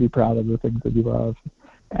 be proud of the things that you love,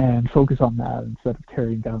 and focus on that instead of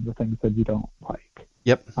tearing down the things that you don't like.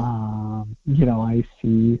 Yep. I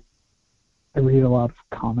read a lot of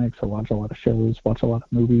comics, I watch a lot of shows, watch a lot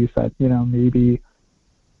of movies that, maybe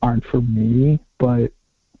aren't for me, but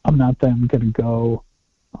I'm not then going to go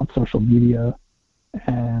on social media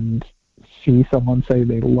and see someone say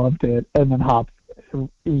they loved it and then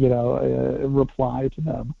reply to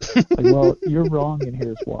them like, well, you're wrong and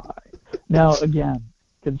here's why. Now, again,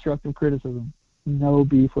 constructive criticism, no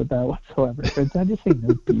beef with that whatsoever. Did I just say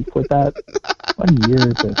no beef with that? What year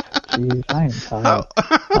is this? Jeez, I am tired.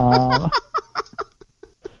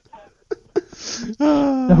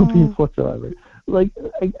 No beef whatsoever. Like,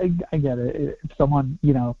 I get it. If someone,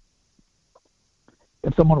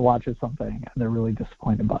 if someone watches something and they're really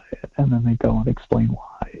disappointed by it, and then they go and explain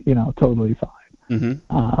why, totally fine.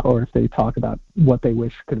 Mm-hmm. Or if they talk about what they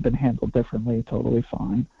wish could have been handled differently, totally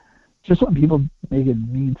fine. Just when people make it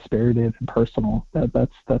mean-spirited and personal,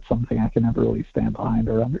 that's something I can never really stand behind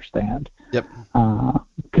or understand. Yep.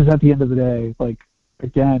 Because at the end of the day, like,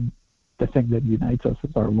 again, the thing that unites us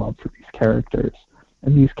is our love for these characters.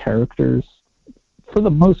 And these characters, for the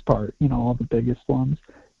most part, all the biggest ones,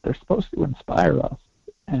 they're supposed to inspire us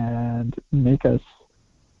and make us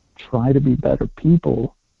try to be better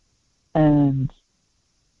people. And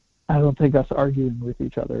I don't think us arguing with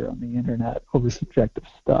each other on the internet over subjective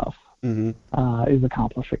stuff is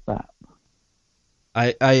accomplishing that.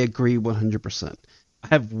 I agree 100%. I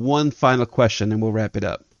have one final question and we'll wrap it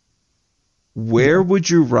up. Where would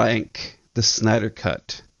you rank the Snyder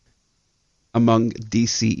Cut among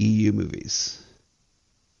DCEU movies?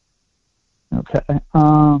 Okay.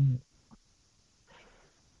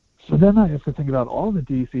 So then I have to think about all the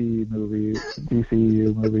DCEU movies,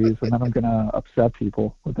 and then I'm going to upset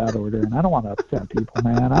people with that order. And I don't want to upset people,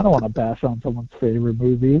 man. I don't want to bash on someone's favorite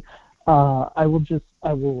movie. I will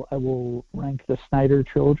rank the Snyder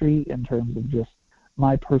trilogy in terms of just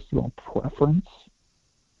my personal preference,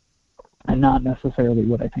 and not necessarily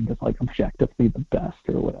what I think is like objectively the best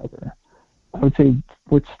or whatever. I would say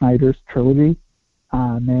with Snyder's trilogy,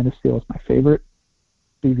 Man of Steel is my favorite.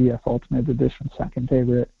 BVS Ultimate Edition, second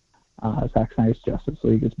favorite. Zack Snyder's Justice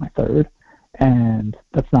League is my third. And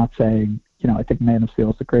that's not saying, I think Man of Steel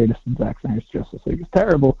is the greatest and Zack Snyder's Justice League is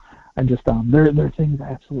terrible. I just, there are things I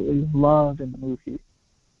absolutely love in the movie.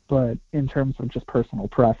 But in terms of just personal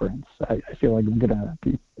preference, I feel like I'm gonna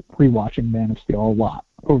be rewatching Man of Steel a lot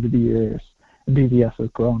over the years. And BVS has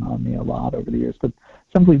grown on me a lot over the years, but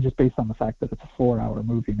simply just based on the fact that it's a 4-hour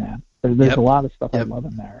movie, man. There's a lot of stuff I love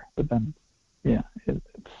in there, but then, yeah,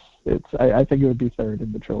 I think it would be third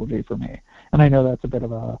in the trilogy for me. And I know that's a bit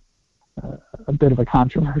of a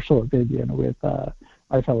controversial opinion with our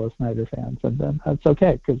fellow Snyder fans, and then that's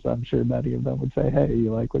okay, because I'm sure many of them would say, hey,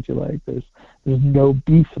 you like what you like. There's no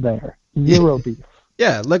beef there. Zero beef.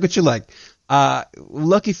 Yeah, like what you like.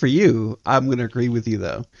 Lucky for you, I'm going to agree with you,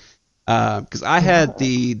 though. Because I had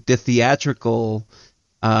the theatrical,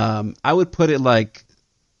 I would put it like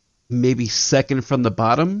maybe second from the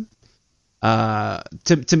bottom.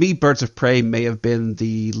 To me, Birds of Prey may have been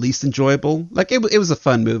the least enjoyable. Like it was a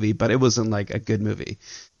fun movie, but it wasn't like a good movie.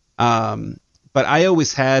 But I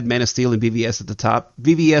always had Man of Steel and BVS at the top.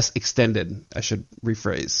 BVS extended, I should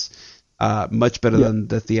rephrase, much better than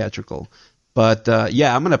the theatrical. But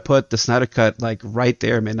I'm gonna put the Snyder Cut like right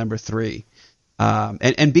there, man, number 3.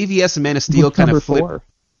 And BVS and Man of Steel kind of flip.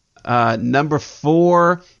 Number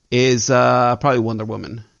 4 is probably Wonder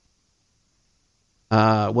Woman.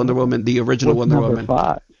 Wonder Woman, the original Wonder Woman.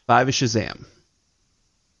 5 is Shazam.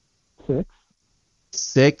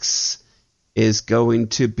 6 is going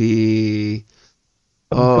to be.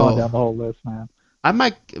 I'm going down the whole list, man. I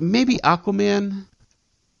might maybe Aquaman.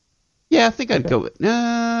 Yeah, I think I'd go with.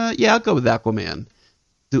 I'll go with Aquaman.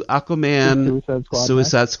 Do Aquaman,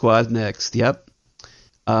 Suicide Squad next. Yep.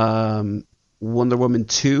 Wonder Woman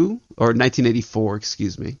 2 or 1984,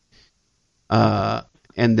 excuse me. And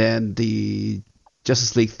then the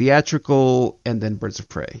Justice League theatrical, and then Birds of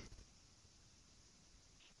Prey.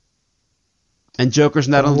 And Joker's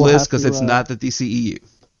not on the list because it's not the DCEU.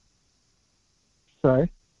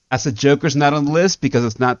 Sorry? I said Joker's not on the list because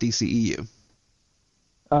it's not DCEU.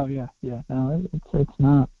 Oh, yeah. No, it's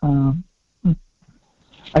not.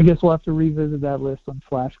 I guess we'll have to revisit that list when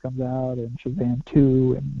Flash comes out, and Shazam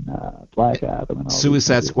 2, and Black Adam, and all.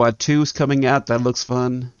 Suicide Squad 2 is coming out. That looks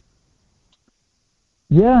fun.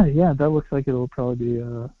 Yeah, that looks like it'll probably be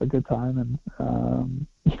a good time. And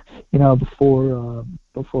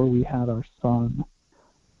before we had our son,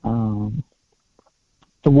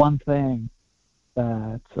 the one thing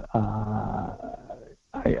that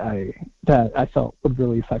I felt would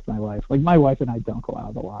really affect my life. Like, my wife and I don't go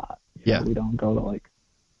out a lot. We don't go to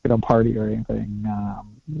we don't party or anything.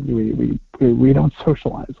 We don't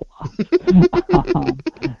socialize a lot.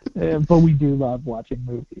 But we do love watching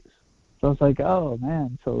movies. So I was like, oh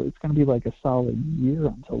man, so it's going to be like a solid year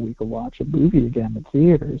until we can watch a movie again in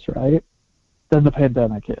theaters, right? Then the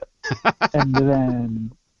pandemic hit. And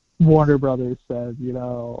then Warner Brothers said, these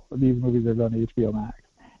movies are going to HBO Max.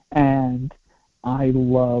 And I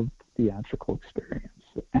loved the theatrical experience.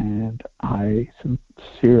 And I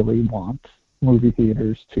sincerely want movie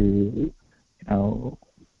theaters to,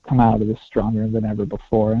 come out of this stronger than ever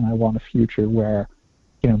before. And I want a future where,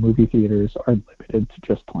 movie theaters are limited to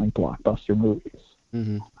just playing blockbuster movies.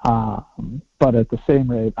 Mm-hmm. But at the same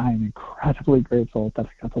rate, I am incredibly grateful that I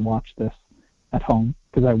got to watch this at home,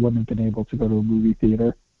 because I wouldn't have been able to go to a movie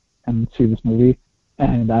theater and see this movie.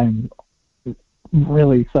 And I'm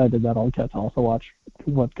really excited that I'll get to also watch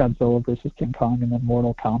Godzilla vs. King Kong and then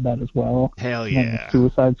Mortal Kombat as well. Hell yeah. And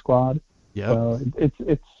Suicide Squad. Yep. So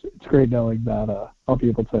it's great knowing that I'll be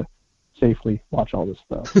able to safely watch all this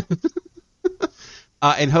stuff.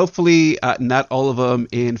 And hopefully not all of them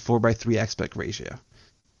in 4:3 aspect ratio.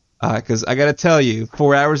 Because I got to tell you,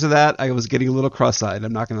 4 hours of that, I was getting a little cross-eyed.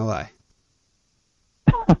 I'm not going to lie.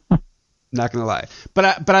 Not going to lie.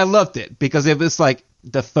 But I loved it because it was like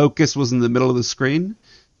the focus was in the middle of the screen,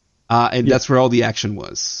 and that's where all the action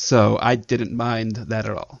was. So I didn't mind that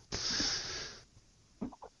at all.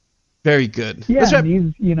 Very good. Yeah, and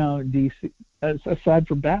he's, DC, aside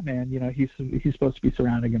from Batman, he's supposed to be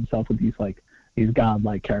surrounding himself with these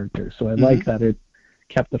godlike characters. So I like that it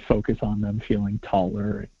kept the focus on them feeling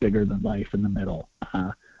taller and bigger than life in the middle.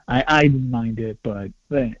 I didn't mind it, but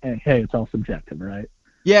hey, it's all subjective, right?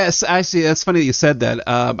 Yes, I see. That's funny that you said that.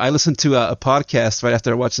 I listened to a podcast right after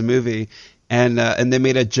I watched the movie, and they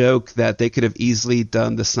made a joke that they could have easily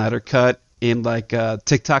done the Snyder Cut in like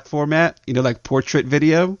TikTok format, like portrait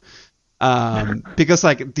video. Because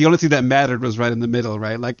like the only thing that mattered was right in the middle,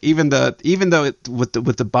 right? Like even though with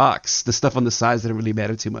the box, the stuff on the sides didn't really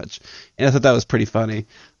matter too much, and I thought that was pretty funny.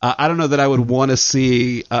 I don't know that I would want to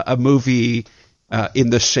see a movie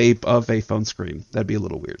in the shape of a phone screen. That'd be a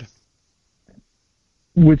little weird.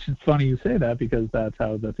 Which is funny you say that, because that's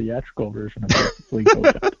how the theatrical version of Justice League goes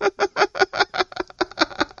out.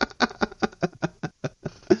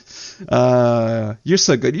 You're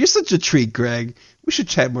so good. You're such a treat, Greg. We should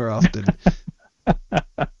chat more often.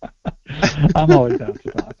 I'm always down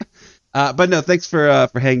to talk. But no, thanks for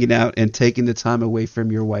hanging out and taking the time away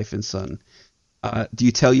from your wife and son. Do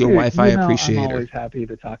you tell your wife I appreciate her? I'm always happy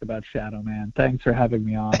to talk about Shadow Man. Thanks for having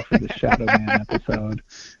me on for the Shadow Man episode.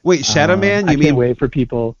 Wait, Shadow Man? I can't wait for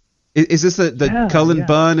people. Is this the Cullen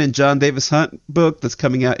Bunn and John Davis Hunt book that's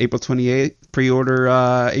coming out April 28th? Pre-order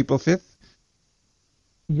April 5th?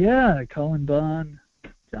 Yeah, Cullen Bunn,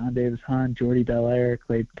 John Davis Hunt, Jordy Belair,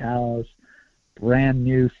 Clayton Cowles. Brand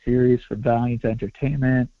new series from Valiant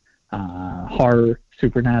Entertainment. Horror,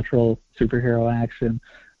 supernatural, superhero action.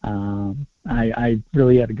 I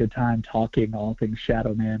really had a good time talking all things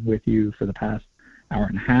Shadow Man with you for the past hour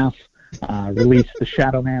and a half. Release the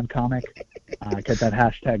Shadow Man comic. Get that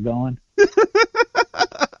hashtag going.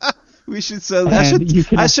 We should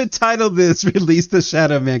I should title this "Release the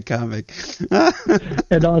Shadow Man comic."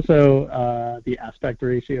 And also, the aspect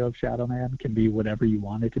ratio of Shadow Man can be whatever you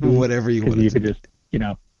want it to be. Whatever you want. You could just,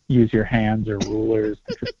 use your hands or rulers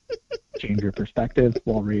to just change your perspective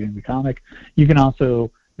while reading the comic. You can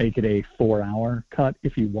also make it a 4-hour cut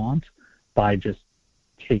if you want by just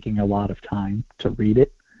taking a lot of time to read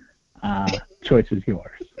it. Choice is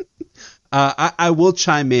yours. I will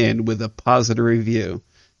chime in with a positive review.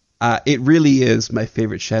 It really is my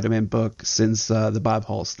favorite Shadow Man book since the Bob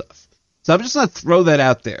Hall stuff. So I'm just going to throw that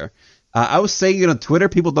out there. I was saying it on Twitter.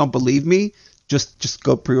 People don't believe me. Just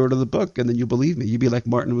go pre-order the book, and then you believe me. You'd be like,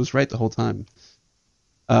 Martin was right the whole time.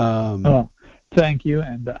 Thank you.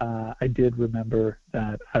 And I did remember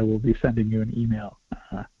that I will be sending you an email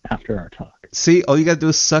after our talk. See, all you got to do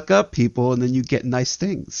is suck up people, and then you get nice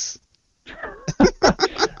things.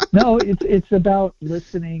 No, it's about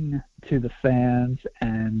listening to the fans,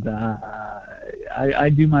 and I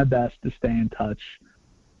do my best to stay in touch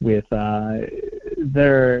with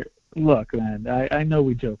their look, man. I know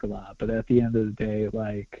we joke a lot, but at the end of the day,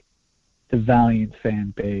 like, the Valiant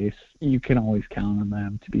fan base, you can always count on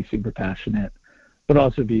them to be super passionate, but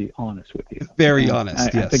also be honest with you. Very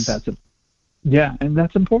honest, yes. I think and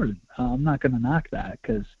that's important. I'm not going to knock that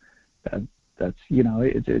because that's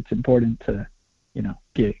it's important to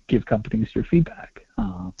give companies your feedback.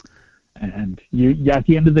 And you at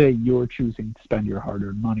the end of the day, you're choosing to spend your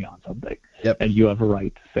hard-earned money on something, and you have a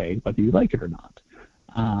right to say whether you like it or not.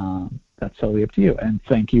 That's totally up to you. And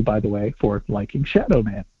thank you, by the way, for liking Shadow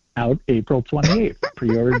Man. Out April 28th.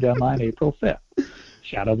 Pre-order deadline April 5th.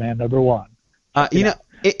 Shadow Man #1.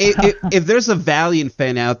 If there's a Valiant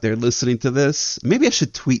fan out there listening to this, maybe I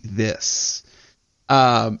should tweet this.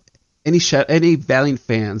 Any Valiant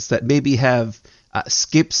fans that maybe have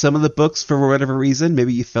skipped some of the books for whatever reason,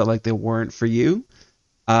 maybe you felt like they weren't for you,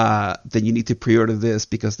 then you need to pre-order this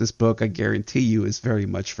because this book, I guarantee you, is very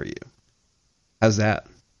much for you. How's that?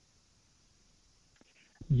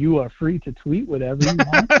 You are free to tweet whatever you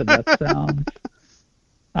want, but that sounds...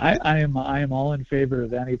 I am all in favor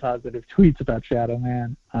of any positive tweets about Shadow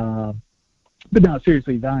Man. But no,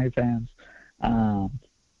 seriously, Valiant fans,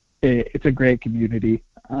 it's a great community.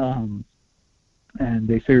 And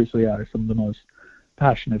they seriously are some of the most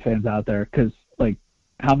passionate fans out there, because, like,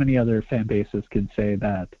 how many other fan bases can say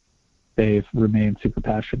that they've remained super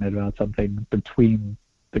passionate about something between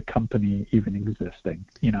the company even existing,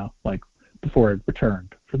 like before it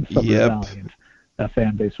returned for the Summer of Valiant. That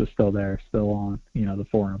fan base was still there, still on, the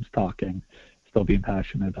forums talking, still being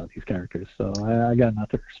passionate about these characters. So I got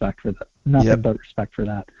nothing but respect for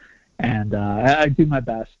that. And I do my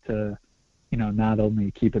best to, not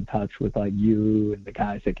only keep in touch with, like, you and the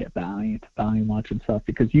guys that get Valiant Watch and stuff,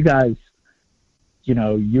 because you guys,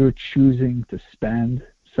 you're choosing to spend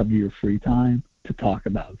some of your free time to talk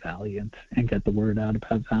about Valiant and get the word out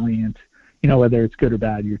about Valiant. Whether it's good or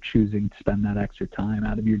bad, you're choosing to spend that extra time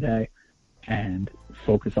out of your day and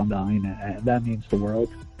focus on Valiant, and that means the world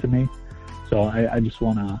to me. So I just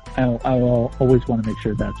want to, I always want to make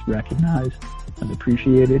sure that's recognized and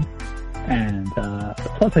appreciated. And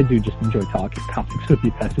plus, I do just enjoy talking comics with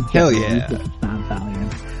you guys. Hell yeah. If it's not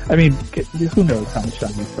Valiant. I mean, who knows how much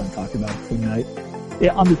time we spend talking about it tonight.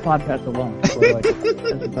 Yeah, on this podcast alone. So, like,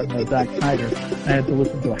 talking about Zack Snyder, I had to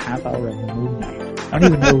listen to a half hour of Moon Knight. I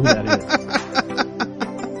don't even know who that is.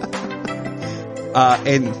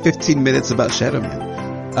 And 15 minutes about Shadow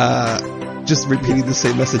Man. Just repeating the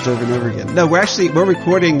same message over and over again. No, we're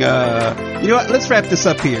recording, you know what, let's wrap this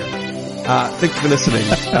up here. Thanks for listening.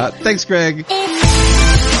 Thanks, Greg.